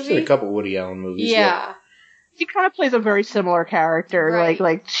Allen movie. She's in a couple Woody Allen movies. Yeah. She kind of plays a very similar character. Right.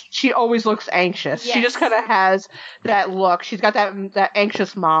 Like she always looks anxious. Yes. She just kind of has that look. She's got that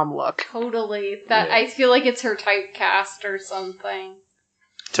anxious mom look. Totally. I feel like it's her typecast or something.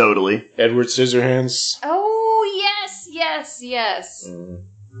 Totally. Edward Scissorhands. Oh, yes.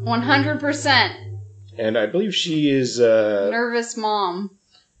 100%. And I believe she is nervous mom.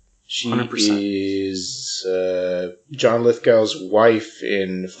 She 100%. is John Lithgow's wife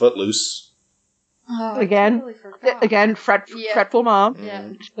in Footloose. Oh, again, fretful mom.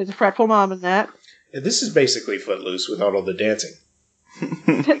 Yeah. She plays a fretful mom in that. This is basically Footloose without all the dancing.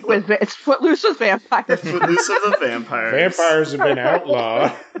 It's Footloose with vampires. Footloose with the vampires. Vampires have been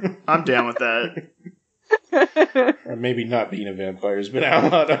outlawed. I'm down with that. Or maybe not being a vampire has been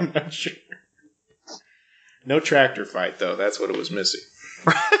outlawed, I'm not sure. No tractor fight, though. That's what it was missing.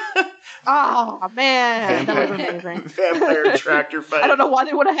 Oh man, that was amazing. Vampire tractor fight. I don't know why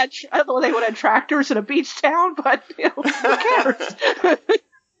they would have had. I don't know why they would have had tractors in a beach town, but who cares?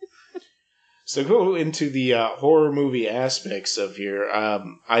 So go into the horror movie aspects of here.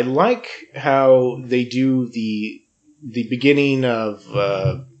 I like how they do the beginning of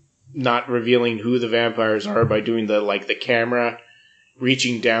not revealing who the vampires are by doing the camera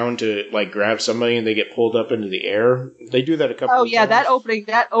reaching down to grab somebody and they get pulled up into the air. They do that a couple. Oh of yeah, times.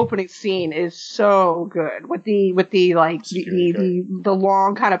 that opening scene is so good with the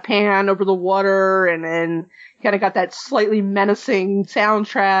long kind of pan over the water, and then kind of got that slightly menacing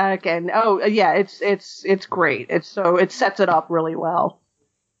soundtrack, and it's great. It sets it up really well.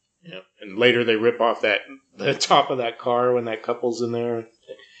 Yeah, and later they rip off the top of that car when that couple's in there.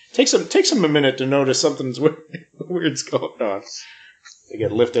 Takes them a minute to notice something's weird's going on. They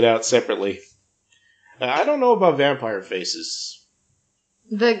get lifted out separately. I don't know about vampire faces.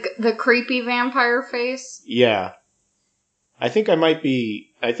 The creepy vampire face? Yeah. I think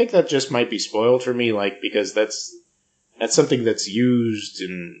that just might be spoiled for me, because that's something that's used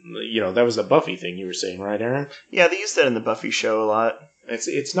in, that was the Buffy thing you were saying, right, Aaron? Yeah, they used that in the Buffy show a lot.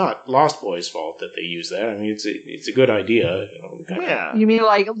 It's not Lost Boys' fault that they use that. I mean, it's a good idea. Yeah. You mean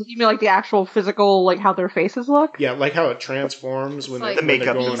like the actual physical, how their faces look? Yeah, like how it transforms when the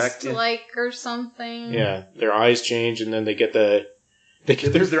makeup going effect, or something. Yeah, their eyes change, and then they get the They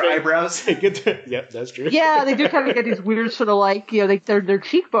get their eyebrows. Yep, that's true. Yeah, they do kind of get these weird sort of like, their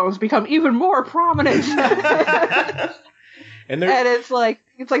cheekbones become even more prominent. And it's like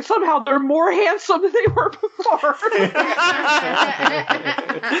somehow they're more handsome than they were before.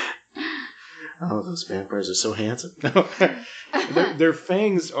 Oh, those vampires are so handsome. No. Their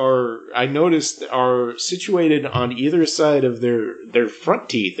fangs I noticed, are situated on either side of their front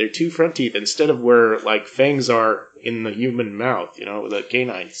teeth, their two front teeth, instead of where, like, fangs are in the human mouth, the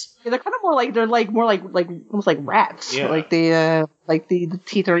canines. Yeah, they're kind of more like, almost like rats. Yeah. Like the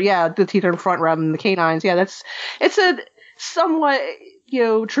teeth are, the teeth are in front rather than the canines. Yeah, it's a somewhat,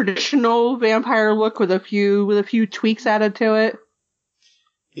 traditional vampire look with a few tweaks added to it.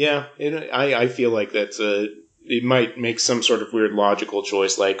 Yeah, I feel like it might make some sort of weird logical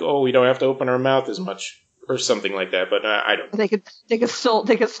choice, like, oh, we don't have to open our mouth as much, or something like that. But I don't. They could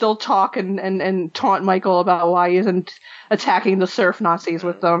still talk and taunt Michael about why he isn't attacking the surf Nazis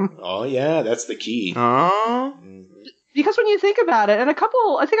with them. Oh yeah, that's the key. Oh. Because when you think about it, and a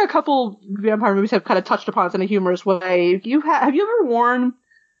couple vampire movies have kind of touched upon it in a humorous way. Have you ever worn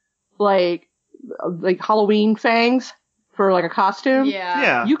like Halloween fangs for like a costume?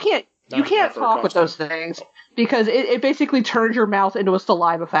 Yeah. You can't talk with those things because it basically turns your mouth into a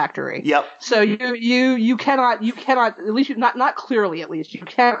saliva factory. Yep. So you cannot at least not clearly, at least you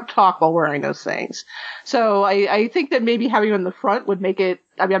can't talk while wearing those things. So I think that maybe having them in the front would make it.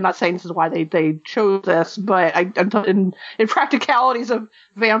 I mean, I'm not saying this is why they chose this, but in practicalities of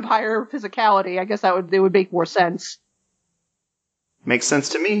vampire physicality, I guess it would make more sense. Makes sense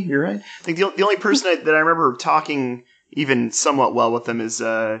to me. You're right. I think the only person that I remember talking even somewhat well with them is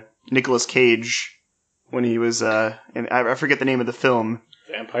Nicolas Cage when he was and I forget the name of the film.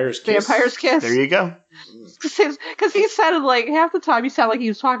 Vampire's Kiss. Vampire's Kiss. There you go. Because he sounded like half the time he sounded like he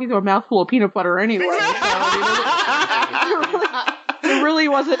was talking to a mouthful of peanut butter anyway. There really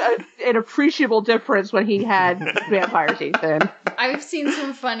wasn't an appreciable difference when he had vampire teeth in. I've seen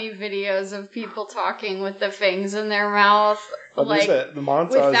some funny videos of people talking with the fangs in their mouth, like the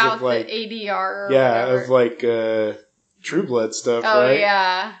montage without of like the ADR. Or whatever. Of like True Blood stuff, oh, right?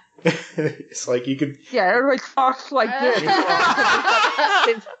 Yeah. It's like you could. Yeah, everybody talks like this.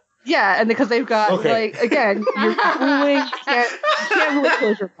 Yeah, and because they've got like again, you're cooling. You can't really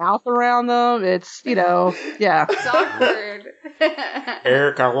close your mouth around them. It's yeah. It's awkward.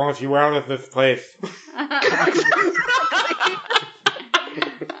 Eric, I want you out of this place.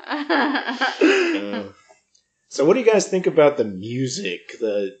 So, what do you guys think about the music,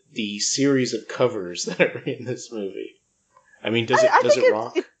 the series of covers that are in this movie? I mean, does it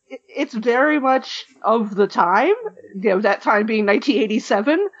rock? It's very much of the time. That time being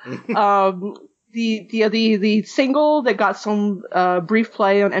 1987. The single that got some brief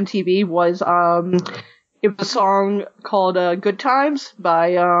play on MTV was it was a song called "Good Times"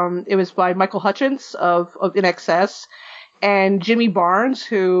 by Michael Hutchence of INXS. And Jimmy Barnes,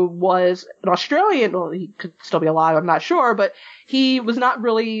 who was an Australian, well, he could still be alive, I'm not sure, but he was not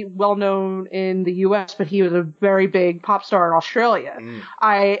really well known in the US, but he was a very big pop star in Australia.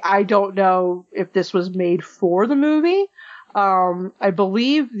 I don't know if this was made for the movie. I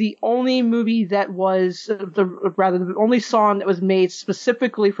believe the only movie that was, the only song that was made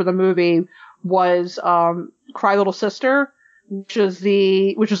specifically for the movie was, Cry Little Sister, which is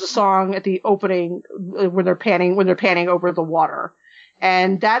the song at the opening when they're panning over the water.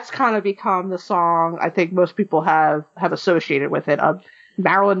 And that's kind of become the song I think most people have associated with it.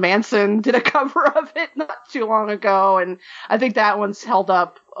 Marilyn Manson did a cover of it not too long ago, and I think that one's held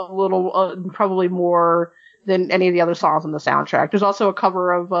up a little, probably more than any of the other songs on the soundtrack. There's also a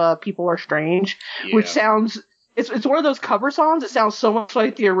cover of People Are Strange, which sounds, it's one of those cover songs that sounds so much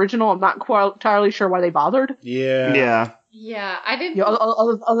like the original. I'm not quite entirely sure why they bothered. Yeah. Yeah, I didn't.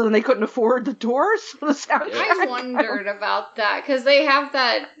 Other than they couldn't afford the Doors for the soundtrack. I wondered about that because they have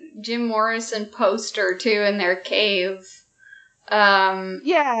that Jim Morrison poster too in their cave.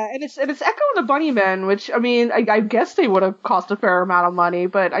 Yeah, and it's Echo and the Bunnymen, which I mean, I guess they would have cost a fair amount of money,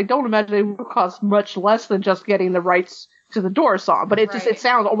 but I don't imagine they would have cost much less than just getting the rights to the Doors song. But it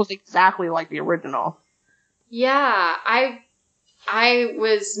sounds almost exactly like the original. Yeah, I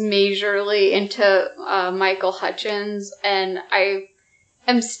was majorly into Michael Hutchence, and I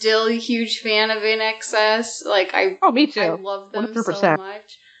am still a huge fan of INXS. Like, me too. I love them 100%. so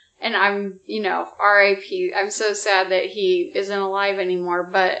much. And I'm, R.I.P. I'm so sad that he isn't alive anymore.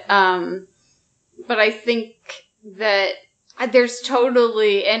 But I think that there's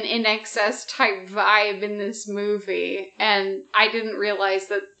totally an INXS type vibe in this movie, and I didn't realize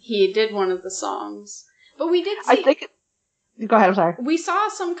that he did one of the songs. But we did see. Go ahead, I'm sorry. We saw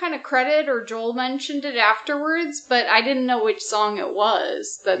some kind of credit, or Joel mentioned it afterwards, but I didn't know which song it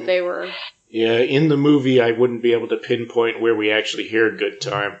was that they were... Yeah, in the movie, I wouldn't be able to pinpoint where we actually hear "Good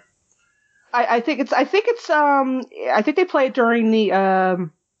Time." I think they play it during the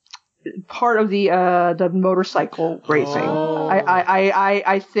part of the motorcycle racing. Oh.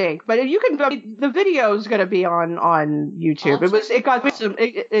 I think, but you can. The video is going to be on YouTube. It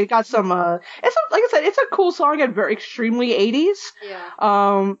got some. It's like I said, it's a cool song and very extremely 80s.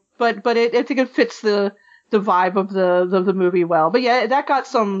 Yeah. But I think it fits the vibe of the movie well. But yeah, that got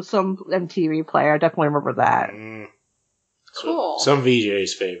some MTV play. I definitely remember that. Cool. Some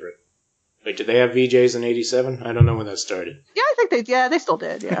VJ's favorite. Wait, did they have VJs in '87? I don't know when that started. Yeah, I think they still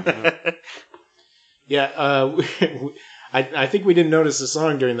did. Yeah. Yeah. I think we didn't notice the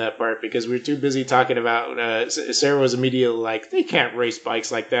song during that part because we were too busy talking about. Sarah was immediately like, "They can't race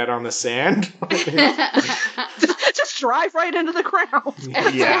bikes like that on the sand." Just drive right into the ground.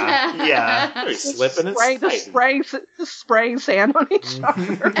 Yeah. They're slipping and spraying sand on each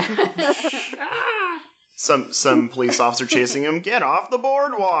other. Some police officer chasing him. Get off the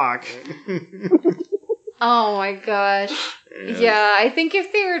boardwalk. Oh my gosh. Yeah, I think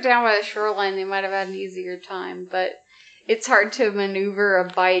if they were down by the shoreline, they might have had an easier time, but it's hard to maneuver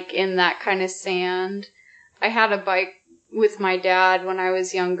a bike in that kind of sand. I had a bike with my dad when I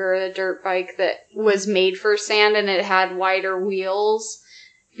was younger, a dirt bike that was made for sand, and it had wider wheels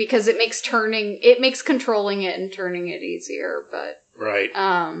because it makes controlling it and turning it easier, but right.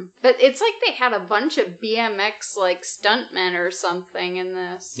 But it's like they had a bunch of BMX like stuntmen or something in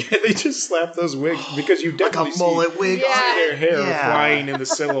this. Yeah, they just slapped those wigs because you definitely like a mullet wig. Yeah. see their hair flying in the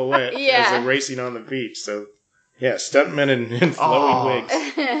silhouette Yeah. as they're racing on the beach. So, yeah, stuntmen and flowing wigs.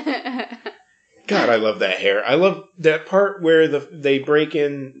 God, I love that hair. I love that part where they break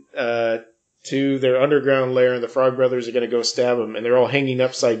in to their underground lair and the Frog Brothers are going to go stab them, and they're all hanging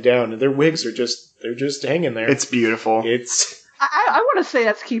upside down, and their wigs are just hanging there. It's beautiful. I want to say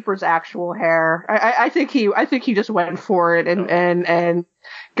that's Keeper's actual hair. I think he just went for it and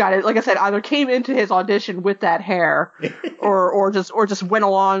got it. Like I said, either came into his audition with that hair, or just went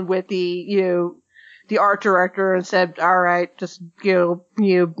along with the art director and said, "All right, just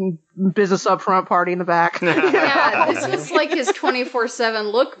business up front, party in the back." Yeah, this was like his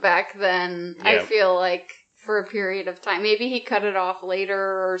 24/7 look back then. Yeah. I feel like. For a period of time. Maybe he cut it off later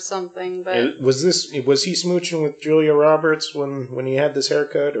or something, but... Was he smooching with Julia Roberts when he had this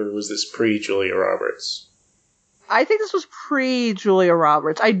haircut, or was this pre-Julia Roberts? I think this was pre-Julia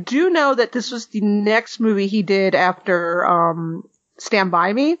Roberts. I do know that this was the next movie he did after Stand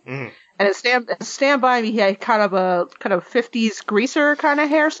By Me. Mm. And at Stand By Me, he had kind of 50s greaser kind of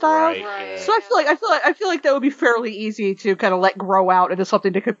hairstyle. Right. So I feel like that would be fairly easy to kind of let grow out into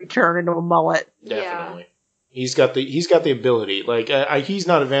something that could be turned into a mullet. Definitely. Yeah. He's got the ability. Like he's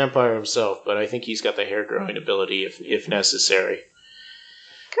not a vampire himself, but I think he's got the hair growing ability if necessary.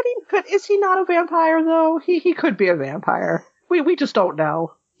 Is he not a vampire though? He could be a vampire. We just don't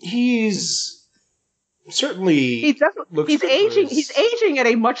know. He's certainly he's aging. He's aging at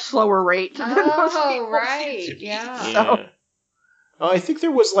a much slower rate than most people. Right. Yeah. So. I think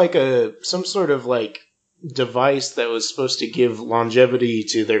there was like some sort of like device that was supposed to give longevity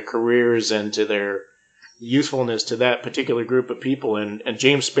to their careers and to their usefulness to that particular group of people, and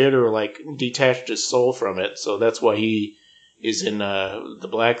James Spader like detached his soul from it, so that's why he is in the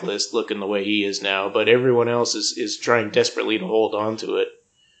blacklist looking the way he is now, but everyone else is trying desperately to hold on to it.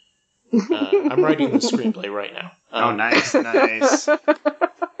 I'm writing the screenplay right now. Nice.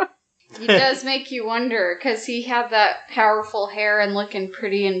 It does make you wonder, because he had that powerful hair and looking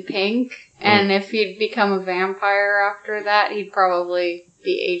pretty in pink, and if he'd become a vampire after that, he'd probably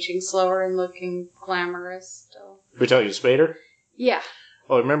be aging slower and looking glamorous still. We're talking Spader? Yeah.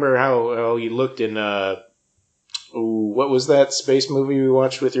 Oh, remember how he looked in, what was that space movie we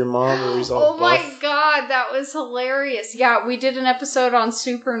watched with your mom where he's all buff? My god, that was hilarious. Yeah, we did an episode on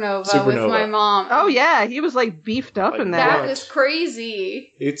Supernova with my mom. Oh yeah, he was like beefed up in that. That was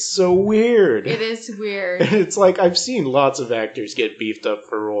crazy. It's so weird. It is weird. It's like I've seen lots of actors get beefed up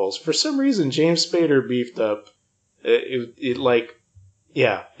for roles. For some reason, James Spader beefed up.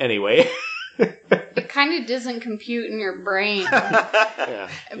 Yeah, anyway. It kind of doesn't compute in your brain. Yeah.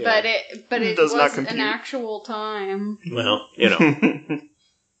 But it does was an actual time. Well,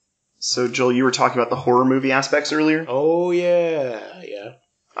 So, Joel, you were talking about the horror movie aspects earlier? Oh, yeah.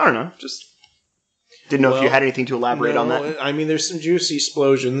 I don't know, just didn't know if you had anything to elaborate on that. I mean, there's some juicy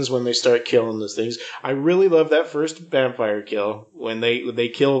explosions when they start killing those things. I really love that first vampire kill when they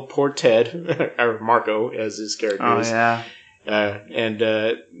kill poor Ted, or Marco, as his character is. Oh, yeah. And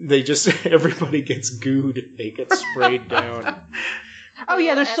they just, everybody gets gooed. They get sprayed down. Oh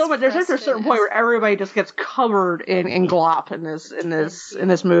yeah, there's so much. There's a certain point where everybody just gets covered in glop in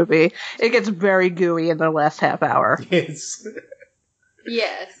this movie. It gets very gooey in the last half hour. Yes.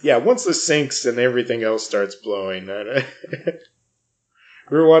 Yes. Yeah, once the sinks and everything else starts blowing.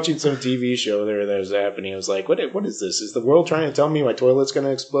 We were watching some TV show there that was happening. I was like, what is this? Is the world trying to tell me my toilet's going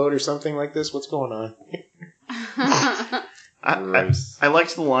to explode or something like this? What's going on? I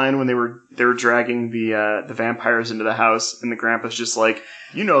liked the line when they were dragging the vampires into the house, and the grandpa's just like,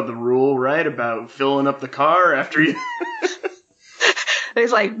 you know the rule, right, about filling up the car after you.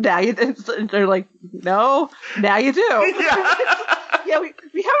 He's like, now you. They're like, no, now you do. Yeah. Yeah, we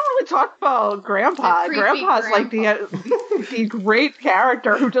haven't really talked about Grandpa. Grandpa's like the great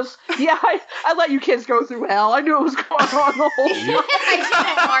character who just, I let you kids go through hell. I knew it was going on the whole time.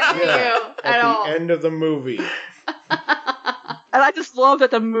 I didn't argue at all. At the end of the movie. And I just love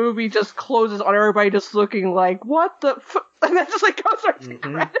that the movie just closes on everybody just looking like, what the f-? And then just like goes right to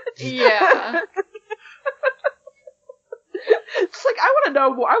credits. Yeah. It's like, I want to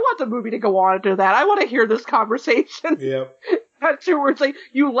know, I want the movie to go on after that. I want to hear this conversation. Yep. Afterwards, like,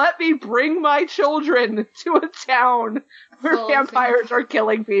 you let me bring my children to a town where vampires are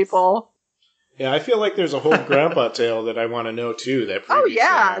killing people. Yeah, I feel like there's a whole grandpa tale that I want to know too. Oh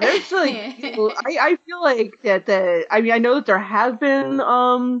yeah, there's like, I feel like that. I mean, I know that there have been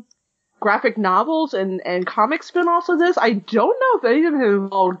graphic novels and comic spin-offs of this. I don't know if any of them have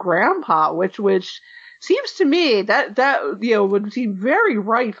involved Grandpa, which seems to me that would seem very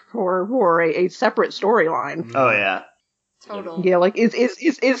right for a separate storyline. Oh yeah. Totally. Yeah, like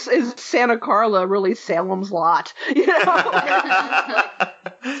is Santa Carla really Salem's Lot? You know,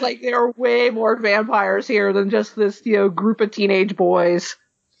 it's like there are way more vampires here than just this group of teenage boys.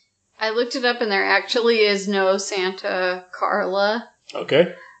 I looked it up, and there actually is no Santa Carla.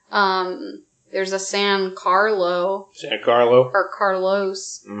 Okay. There's a San Carlo. San Carlo. Or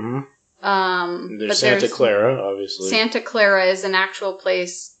Carlos. Mm-hmm. There's Santa Clara, obviously. Santa Clara is an actual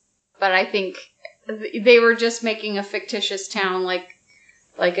place, but I think they were just making a fictitious town like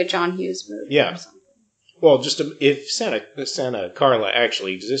a John Hughes movie. Yeah. Or something. Well, if Santa Carla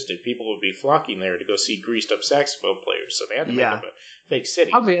actually existed, people would be flocking there to go see greased up saxophone players. So they had to make up a fake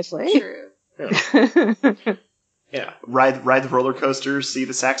city. Obviously. True. Yeah. Yeah. Ride the roller coaster, see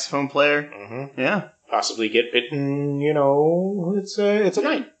the saxophone player. Mm-hmm. Yeah. Possibly get bitten. It's a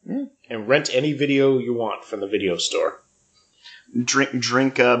night. Yeah. And rent any video you want from the video store.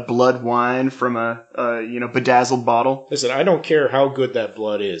 Drink blood wine from a bedazzled bottle. Listen, I don't care how good that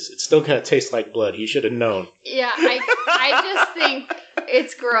blood is. It's still gonna taste like blood. He should have known. Yeah, I just think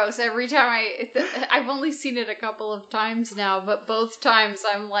it's gross. Every time I've only seen it a couple of times now, but both times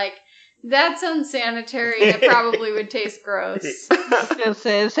I'm like, that's unsanitary. It probably would taste gross.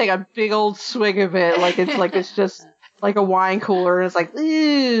 Just take a big old swig of it, like it's just like a wine cooler, and it's like,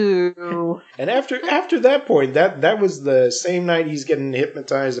 ew. And after that point, that was the same night he's getting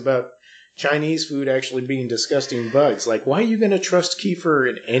hypnotized about Chinese food actually being disgusting bugs. Like, why are you going to trust Kiefer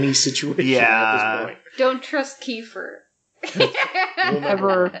in any situation at this point? Don't trust Kiefer.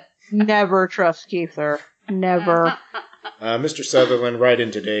 Never trust Kiefer. Never. Mr. Sutherland, write in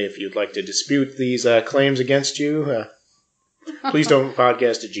today if you'd like to dispute these claims against you. Please don't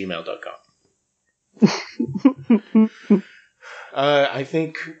podcast at gmail.com. I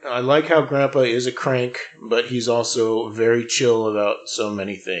think I like how Grandpa is a crank, but he's also very chill about so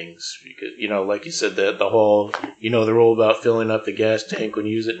many things. Because, like you said, the whole, the rule about filling up the gas tank when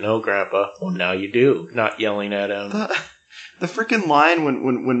you use it. No, Grandpa. Well, now you do. Not yelling at him. The freaking line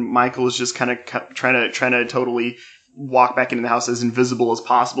when Michael is just kind of trying to totally walk back into the house as invisible as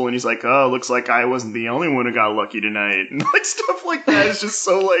possible, and he's like, oh, looks like I wasn't the only one who got lucky tonight. And like stuff like that is just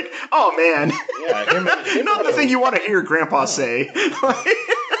so like, oh man. Yeah, not the thing you want to hear Grandpa say.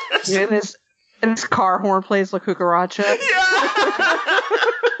 Yeah, and his car horn plays La Cucaracha. Yeah.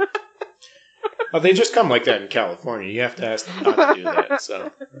 Oh, they just come like that in California. You have to ask them not to do that. So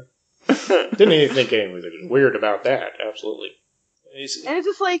didn't even think anything was weird about that. Absolutely. And it's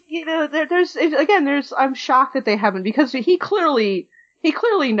just like, there's I'm shocked that they haven't, because he clearly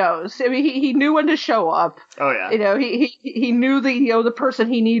knows. I mean, he knew when to show up. Oh yeah. He knew the person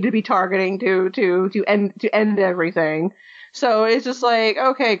he needed to be targeting to end everything. So it's just like,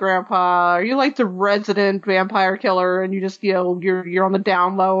 okay, Grandpa, are you like the resident vampire killer, and you just you're on the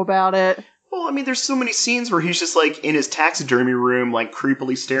down low about it? Well, I mean, there's so many scenes where he's just like in his taxidermy room, like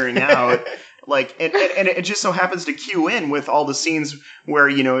creepily staring out, Like, and it just so happens to cue in with all the scenes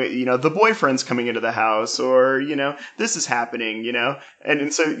where, the boyfriend's coming into the house, or, this is happening,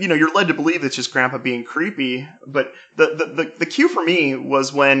 and so, you're led to believe it's just Grandpa being creepy. But the cue for me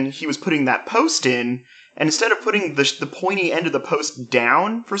was when he was putting that post in, and instead of putting the pointy end of the post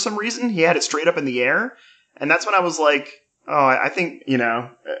down for some reason, he had it straight up in the air. And that's when I was like, oh, I think,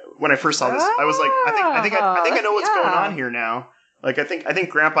 when I first saw this, I was like, I think I know what's going on here now. Like, I think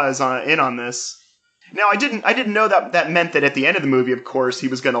Grandpa is in on this. Now, I didn't know that meant that at the end of the movie, of course, he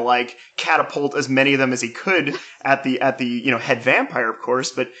was going to, like, catapult as many of them as he could at the head vampire, of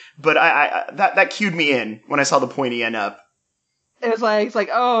course. But that cued me in when I saw the pointy end up. It's like,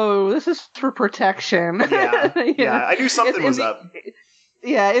 oh, this is for protection. Yeah, yeah, I knew something was up.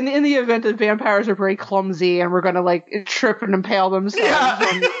 Yeah, in the event that vampires are very clumsy and we're gonna like trip and impale themselves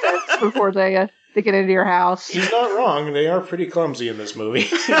before they get into your house. He's not wrong. They are pretty clumsy in this movie.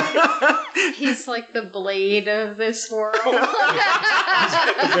 He's like the Blade of this world. He's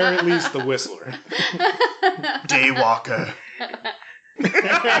at the very least the Whistler. Daywalker.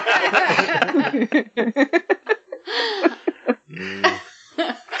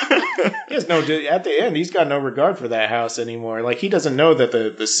 He has at the end, he's got no regard for that house anymore. Like, he doesn't know that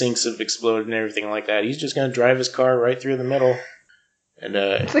the sinks have exploded and everything like that. He's just going to drive his car right through the middle. And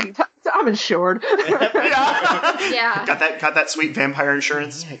it's like, I'm insured. Yeah. Got that sweet vampire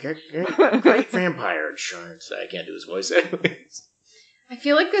insurance. Yeah, great vampire insurance. I can't do his voice anyways. I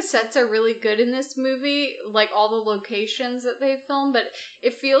feel like the sets are really good in this movie, like all the locations that they filmed, but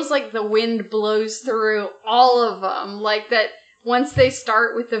it feels like the wind blows through all of them. Like that once they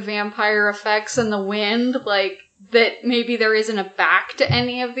start with the vampire effects and the wind, like that maybe there isn't a back to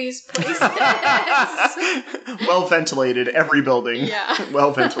any of these places. Well ventilated, every building. Yeah.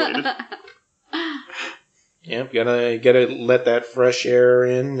 Well ventilated. Yep, gotta let that fresh air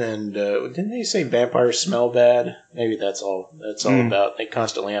in, and didn't they say vampires smell bad? Maybe that's all about. They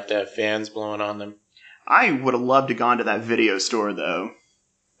constantly have to have fans blowing on them. I would have loved to gone to that video store though.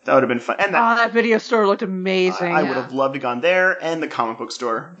 That would have been fun. And that video store looked amazing. I would have loved to gone there, and the comic book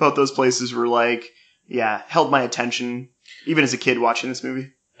store. Both those places were held my attention, even as a kid watching this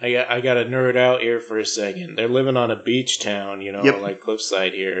movie. I got to nerd out here for a second. They're living on a beach town, like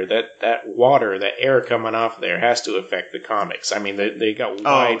Cliffside here. That water, that air coming off there has to affect the comics. I mean, they got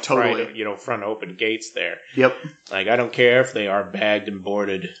wide, front open gates there. Yep. Like, I don't care if they are bagged and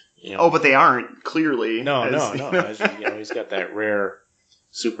boarded. Oh, but they aren't, clearly. No. He's got that rare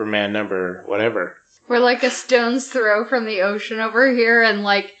Superman number, whatever. We're like a stone's throw from the ocean over here, and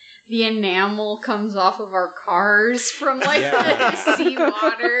like the enamel comes off of our cars from the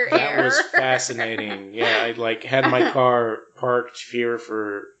seawater air. That was fascinating. Yeah, I had my car parked here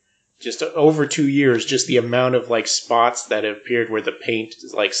for just over 2 years. Just the amount of spots that appeared where the paint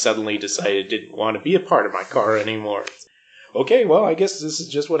suddenly decided it didn't want to be a part of my car anymore. Okay, well, I guess this is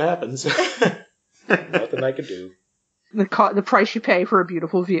just what happens. Nothing I can do. The price you pay for a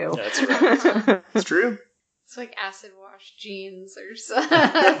beautiful view. That's right. It's true. It's like acid wash jeans or something.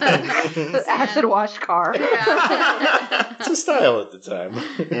 Acid wash car. Yeah. It's a style at the time.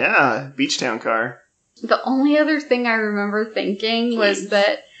 Yeah, beach town car. The only other thing I remember thinking was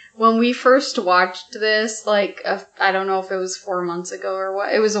that when we first watched this, I don't know if it was 4 months ago or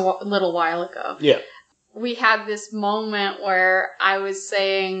what, it was a little while ago. Yeah. We had this moment where I was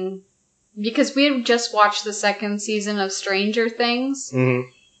saying, because we had just watched the second season of Stranger Things. Mm-hmm.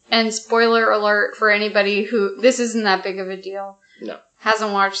 And spoiler alert for anybody who, this isn't that big of a deal. No.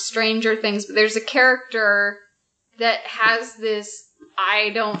 Hasn't watched Stranger Things, but there's a character that has this I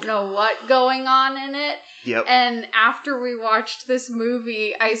don't know what going on in it. Yep. And after we watched this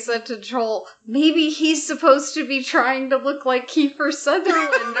movie, I said to Joel, maybe he's supposed to be trying to look like Kiefer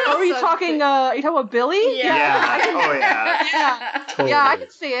Sutherland. Are you talking about Billy? Yeah. Oh yeah. Yeah. Totally. Yeah, I can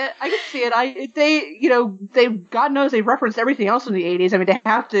see it. They God knows they referenced everything else in the 80s. I mean, they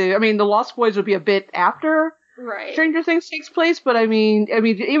have to. I mean, The Lost Boys would be a bit after Right. Stranger Things takes place, but I mean,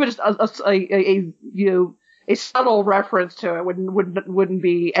 even just a subtle reference to it wouldn't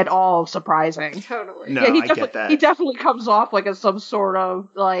be at all surprising. Totally. No, Yeah, I get that. He definitely comes off like some sort of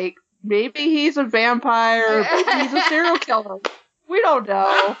maybe he's a vampire, maybe he's a serial killer. We don't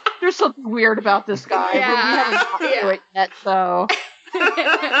know. There's something weird about this guy, but we haven't gotten to it yet, so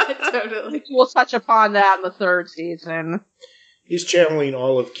Totally. we'll touch upon that in the third season. He's channeling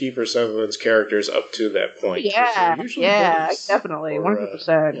all of Kiefer Sutherland's characters up to that point. Yeah, Does. definitely, Or,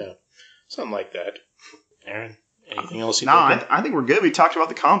 100%. Yeah, something like that. Aaron, anything else you No, think? I think we're good. We talked about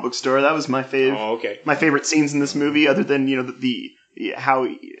the comic book store. That was my Oh, okay. my favorite scenes in this movie, other than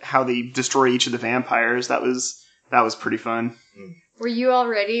how they destroy each of the vampires. That was pretty fun. Were you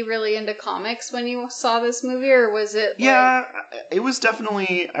already really into comics when you saw this movie, or was it? Yeah, it was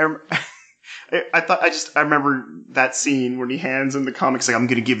definitely. I remember that scene when he hands him the comics, like, I'm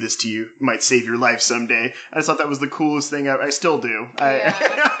going to give this to you. It might save your life someday. I just thought that was the coolest thing. I still do.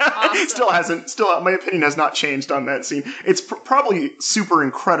 Awesome. My opinion has not changed on that scene. It's probably super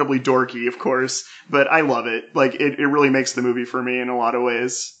incredibly dorky, of course, but I love it. Like, it really makes the movie for me in a lot of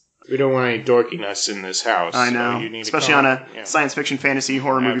ways. We don't want any dorkiness in this house. I know. So you need especially on a science fiction, fantasy,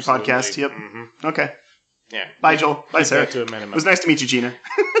 horror movie podcast. Yep. Mm-hmm. Okay. Yeah. Bye, Joel. Bye, Sarah. To a minimum. It was nice to meet you, Gina.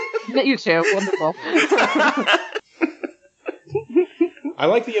 Met you too. Wonderful. I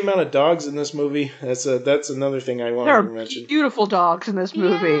like the amount of dogs in this movie. That's another thing I wanted to mention. Beautiful dogs in this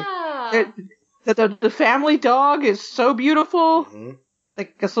movie. Yeah. The family dog is so beautiful. Mm-hmm.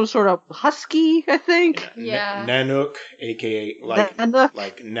 Like some sort of husky, I think. Yeah. Nanook, a.k.a.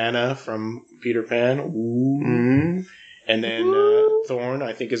 like Nana from Peter Pan. Ooh. Mm-hmm. And then Thorn,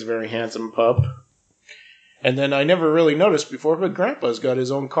 I think, is a very handsome pup. And then I never really noticed before, but Grandpa's got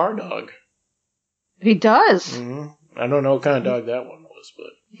his own car dog. He does. Mm-hmm. I don't know what kind of dog that one was, but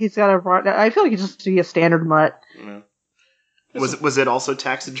he's got a. I feel like he's just a standard mutt. Yeah. Was it also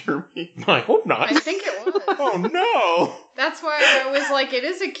taxidermy? I hope not. I think it was. Oh no! That's why I was like, it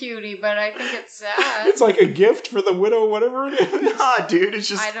is a cutie, but I think it's sad. It's like a gift for the widow, whatever it is. Nah, dude, it's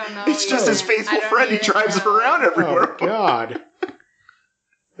just. I don't know. It's just his faithful friend. He drives him around everywhere. Oh God.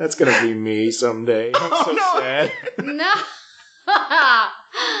 That's gonna be me someday. I'm so no. sad. No.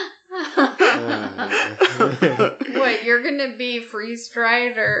 What, you're gonna be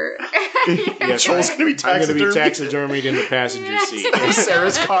freeze-dried or? Yeah, Joel's gonna be taxidermied in the passenger seat. In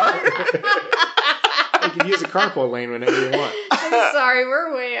Sarah's car. You can use a carpool lane whenever you want. I'm sorry,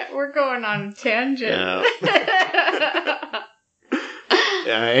 we're going on a tangent.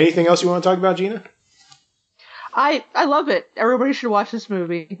 Anything else you want to talk about, Gina? I love it. Everybody should watch this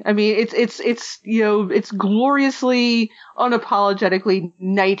movie. I mean, it's gloriously, unapologetically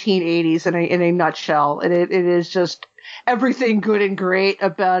 1980s in a nutshell, and it is just everything good and great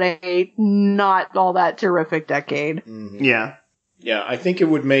about a not all that terrific decade. Mm-hmm. Yeah. Yeah, I think it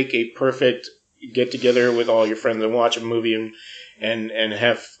would make a perfect get together with all your friends and watch a movie and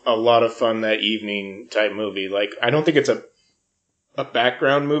have a lot of fun that evening type movie. Like, I don't think it's a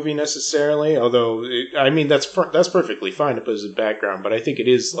background movie necessarily, although that's perfectly fine to put as a background, but I think it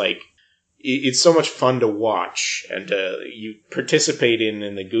is like it's so much fun to watch and you participate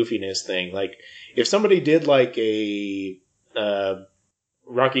in the goofiness thing. Like if somebody did like a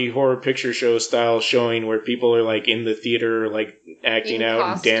Rocky Horror Picture Show style showing where people are like in the theater like acting out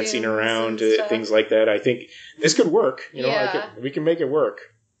and dancing around things like that, I think this could work. You know, we can make it work.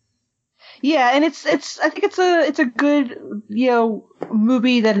 Yeah, and it's I think it's a good,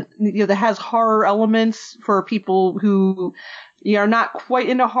 movie that that has horror elements for people who are not quite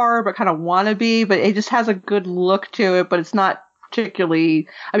into horror but kind of want to be, but it just has a good look to it, but it's not particularly,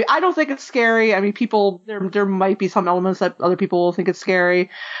 I mean, I don't think it's scary. I mean, there might be some elements that other people will think it's scary,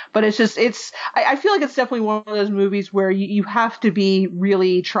 but I feel like it's definitely one of those movies where you have to be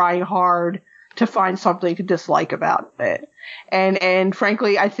really trying hard to find something to dislike about it. And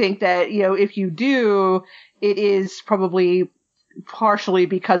frankly, I think that, if you do, it is probably partially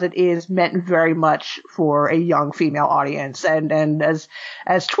because it is meant very much for a young female audience. And as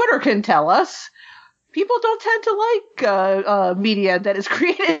Twitter can tell us, people don't tend to like media that is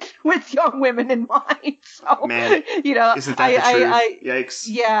created with young women in mind. So, man, isn't that the truth? Yikes.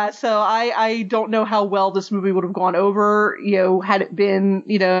 Yeah, so I don't know how well this movie would have gone over, had it been,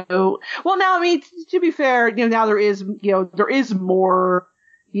 well, now, I mean, to be fair, now there is more,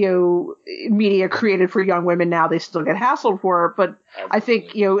 media created for young women now. They still get hassled for it, but absolutely. I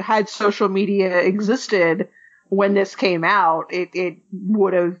think, had social media existed when this came out, it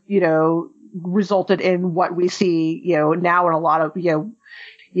would have, resulted in what we see, now in a lot of,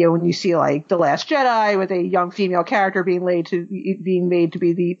 when you see like The Last Jedi with a young female character being made to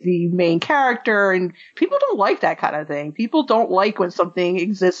be the main character, and people don't like that kind of thing. People don't like when something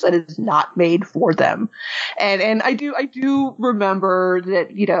exists that is not made for them. And I do remember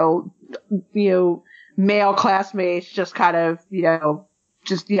that, male classmates just kind of,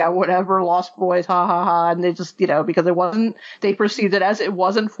 whatever, Lost Boys, ha ha ha, and they just, because they perceived it as it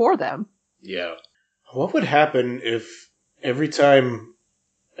wasn't for them. Yeah. What would happen if every time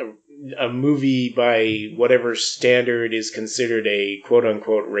a movie by whatever standard is considered a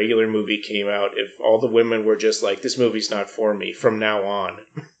quote-unquote regular movie came out, if all the women were just like, this movie's not for me from now on?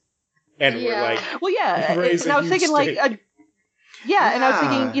 And we're like... Well, yeah, and I was thinking like... Yeah, and I was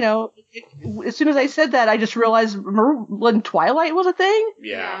thinking, as soon as I said that, I just realized, remember when Twilight was a thing?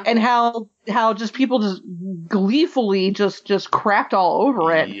 Yeah. And how just people just gleefully just crapped all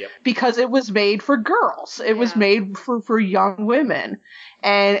over it because it was made for girls. It was made for young women.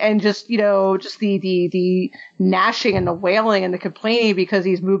 And just, just the gnashing and the wailing and the complaining because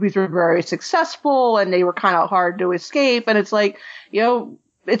these movies were very successful and they were kind of hard to escape. And it's like,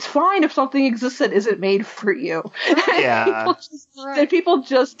 it's fine if something exists that isn't made for you. Yeah. people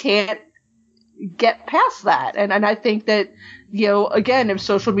just can't get past that. And I think that, again, if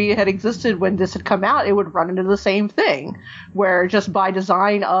social media had existed when this had come out, it would run into the same thing, where just by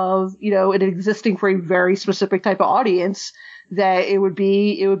design of, it existing for a very specific type of audience, that it would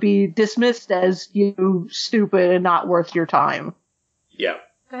be dismissed as stupid and not worth your time. Yeah.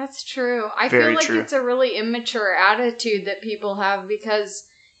 That's true. I Very feel like true. it's a really immature attitude that people have because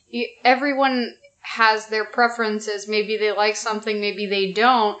everyone has their preferences. Maybe they like something, maybe they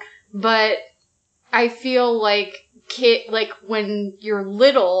don't. But I feel like when you're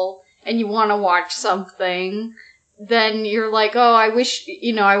little and you want to watch something, then you're like, oh, I wish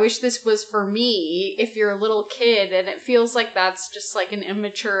this was for me. If you're a little kid, and it feels like that's just like an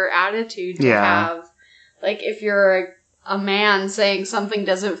immature attitude to have. Like if you're a man saying something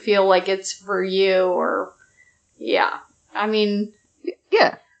doesn't feel like it's for you, or I mean,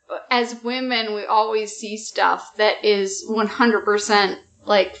 as women, we always see stuff that is 100%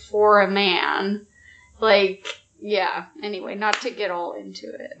 like for a man. Like, anyway, not to get all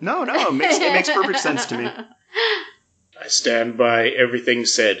into it. No, it makes perfect sense to me. I stand by everything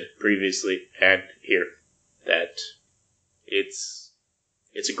said previously and here, that it's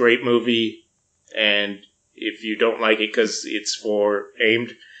a great movie, and if you don't like it because it's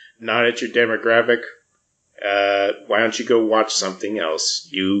aimed not at your demographic, why don't you go watch something else,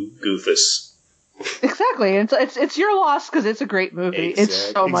 you goofus? Exactly, and it's your loss because it's a great movie.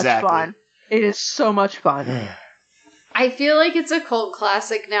 It's so much fun. It is so much fun. I feel like it's a cult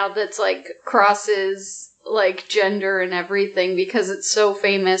classic now that's like crosses like gender and everything because it's so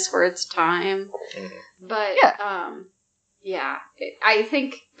famous for its time. But I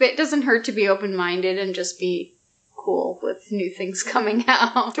think it doesn't hurt to be open-minded and just be cool with new things coming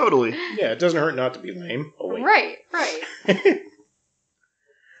out. Totally. Yeah, it doesn't hurt not to be lame. Oh, wait. Right.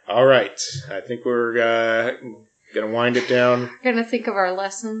 All right. I think we're going to wind it down. We're going to think of our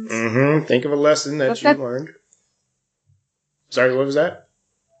lessons. Mm-hmm. Think of a lesson that you learned. Sorry, what was that?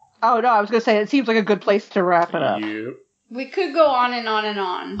 Oh, no, I was going to say, it seems like a good place to wrap it up. Yeah. We could go on and on and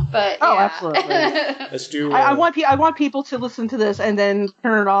on, but absolutely. Let's do. I want people to listen to this and then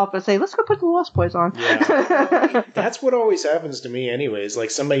turn it off and say, "Let's go put the Lost Boys on." Yeah. That's what always happens to me, anyways. Like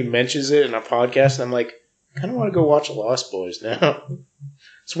somebody mentions it in a podcast, and I'm like, I kind of want to go watch Lost Boys now.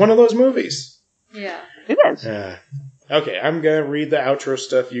 It's one of those movies. Yeah, it is. Okay, I'm gonna read the outro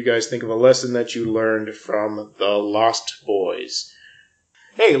stuff. You guys think of a lesson that you learned from the Lost Boys.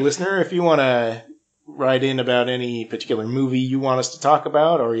 Hey, listener, if you want to write in about any particular movie you want us to talk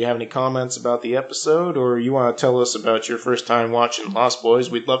about, or you have any comments about the episode, or you want to tell us about your first time watching Lost Boys,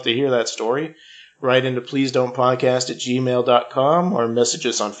 we'd love to hear that story. Write into pleasedon'tpodcast@gmail.com or message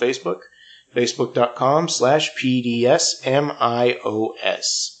us on Facebook,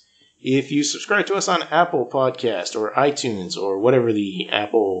 facebook.com/PDSMiOS. If you subscribe to us on Apple Podcast or iTunes or whatever the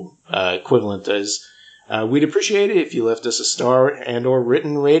Apple equivalent is, we'd appreciate it if you left us a star and or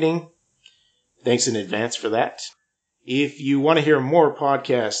written rating. Thanks in advance for that. If you want to hear more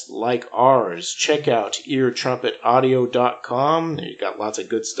podcasts like ours, check out eartrumpetaudio.com. You've got lots of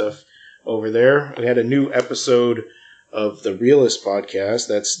good stuff over there. We had a new episode of the Realist podcast.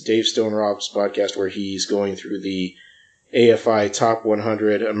 That's Dave Stone Rob's podcast where he's going through the AFI Top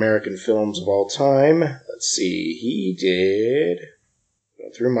 100 American Films of All Time. Let's see. He did...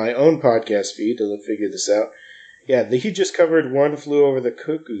 Go through my own podcast feed to figure this out. Yeah, he just covered One Flew Over the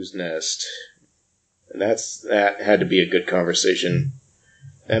Cuckoo's Nest. And that had to be a good conversation.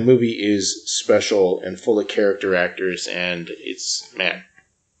 That movie is special and full of character actors, and man,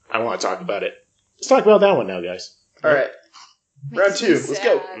 I want to talk about it. Let's talk about that one now, guys. All right. Round 2. Let's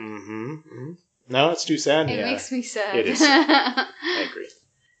go. Mm-hmm. No, it's too sad. It makes me sad. It is. I agree.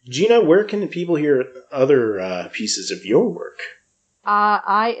 Gina, where can people hear other pieces of your work?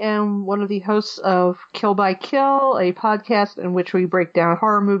 I am one of the hosts of Kill by Kill, a podcast in which we break down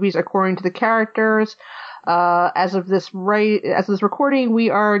horror movies according to the characters. As of this recording, we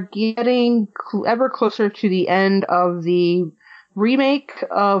are getting ever closer to the end of the remake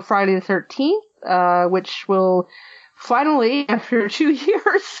of Friday the 13th, which will finally, after 2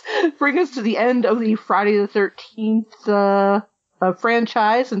 years, bring us to the end of the Friday the 13th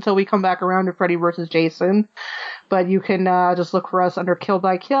franchise until we come back around to Freddy vs. Jason. but you can just look for us under Kill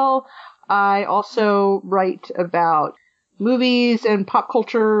by Kill. I also write about movies and pop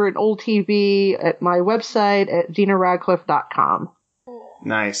culture and old TV at my website at ginaradcliffe.com.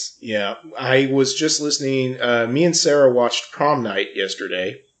 Nice. Yeah, I was just listening. Me and Sarah watched Prom Night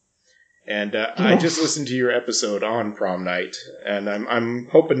yesterday, and I just listened to your episode on Prom Night, and I'm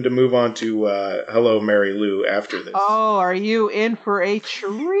hoping to move on to Hello, Mary Lou after this. Oh, are you in for a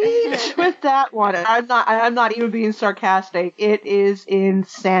treat with that one? I'm not even being sarcastic. It is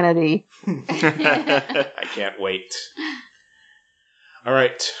insanity. I can't wait. All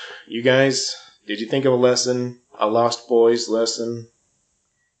right, you guys, did you think of a lesson? A Lost Boys lesson?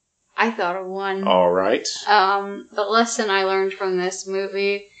 I thought of one. All right. The lesson I learned from this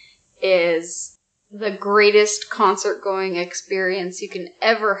movie is the greatest concert-going experience you can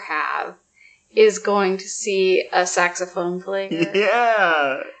ever have is going to see a saxophone player.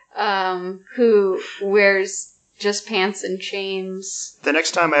 Yeah! Who wears just pants and chains. The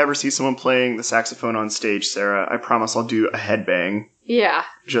next time I ever see someone playing the saxophone on stage, Sarah, I promise I'll do a headbang. Yeah.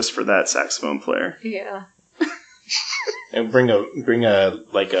 Just for that saxophone player. Yeah. And bring a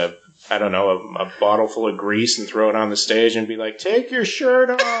I don't know, a bottle full of grease and throw it on the stage and be like, take your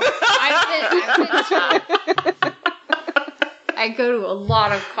shirt off. I go to a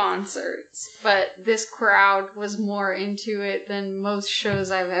lot of concerts, but this crowd was more into it than most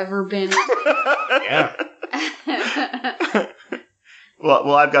shows I've ever been to. Yeah.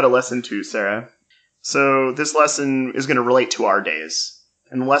 Well, I've got a lesson too, Sarah. So this lesson is going to relate to our days.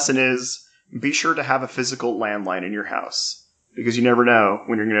 And the lesson is, be sure to have a physical landline in your house. Because you never know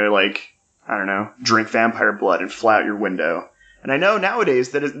when you're going to, drink vampire blood and fly out your window. And I know nowadays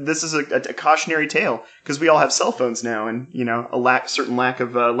that this is a cautionary tale, because we all have cell phones now and, a certain lack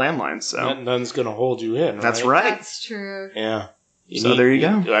of landlines. So Nothing's going to hold you in, right? That's right. That's true. Yeah. There you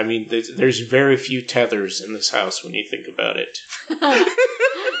go. I mean, there's very few tethers in this house when you think about it.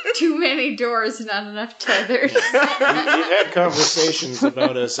 Too many doors, not enough tethers. We've had conversations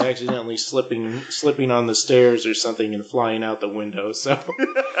about us accidentally slipping on the stairs or something and flying out the window. So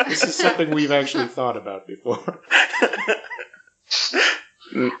this is something we've actually thought about before.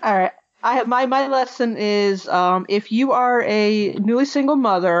 All right. My lesson is if you are a newly single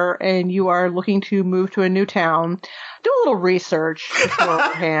mother and you are looking to move to a new town, do a little research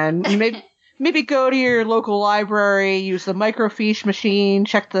beforehand. Maybe go to your local library, use the microfiche machine,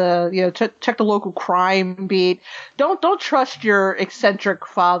 check the check the local crime beat. Don't trust your eccentric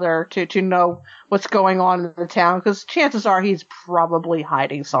father to know what's going on in the town, because chances are he's probably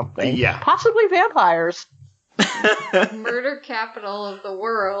hiding something. Yeah. Possibly vampires. Murder capital of the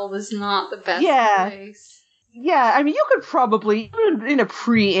world is not the best place. Yeah, I mean, you could probably, even in a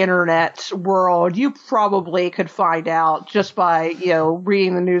pre-internet world, you probably could find out just by,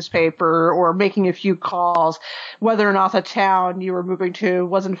 reading the newspaper or making a few calls whether or not the town you were moving to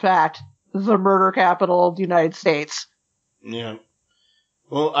was, in fact, the murder capital of the United States. Yeah.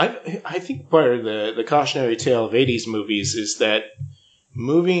 Well, I think part of the cautionary tale of 80s movies is that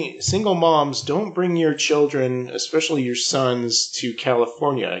single moms, don't bring your children, especially your sons, to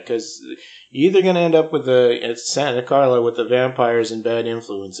California, because you're either going to end up with Santa Carla with the vampires and bad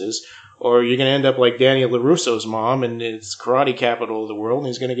influences, or you're going to end up like Danny LaRusso's mom, and it's karate capital of the world, and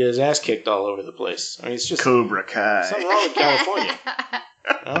he's going to get his ass kicked all over the place. I mean, it's just Cobra Kai. something wrong with California.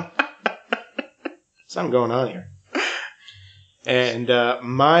 Huh? Something going on here. And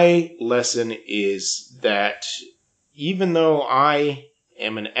my lesson is that even though I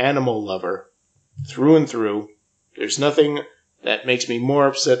am an animal lover through and through, there's nothing that makes me more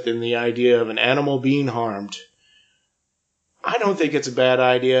upset than the idea of an animal being harmed. I don't think it's a bad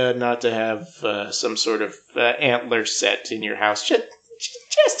idea not to have some sort of antler set in your house, just in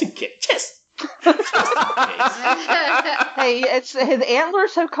case. Just in case. Hey, the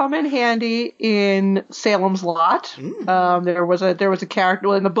antlers have come in handy in Salem's Lot. There was a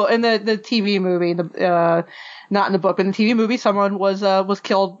character in the book, in the TV movie, not in the book, but in the TV movie, someone was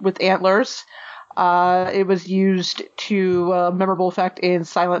killed with antlers. It was used to memorable effect in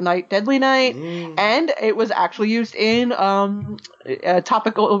Silent Night, Deadly Night, and it was actually used in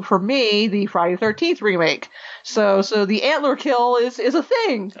topical for me, the Friday the 13th remake. So the antler kill is a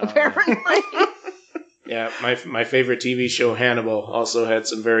thing, apparently. Yeah, my favorite TV show, Hannibal, also had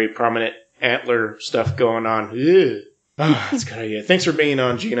some very prominent antler stuff going on. Ew. Oh, that's a good idea. Thanks for being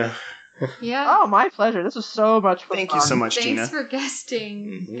on, Gina. Yeah. Oh, my pleasure. This was so much fun. Thank you so much, Gina. Thanks for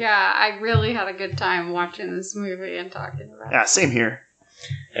guesting. Yeah, I really had a good time watching this movie and talking about it. Yeah, same here.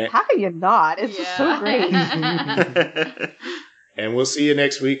 How can you not? It's just so great. And we'll see you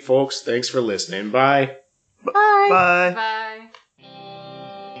next week, folks. Thanks for listening. Bye. Bye. Bye.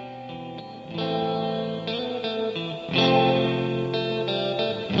 Bye.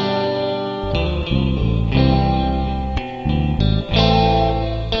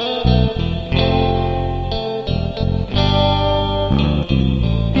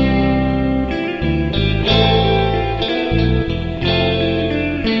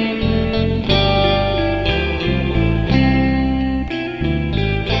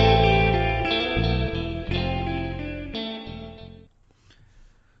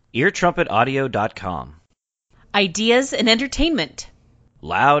 eartrumpetaudio.com. Ideas and entertainment.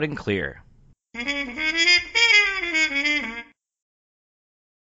 Loud and clear.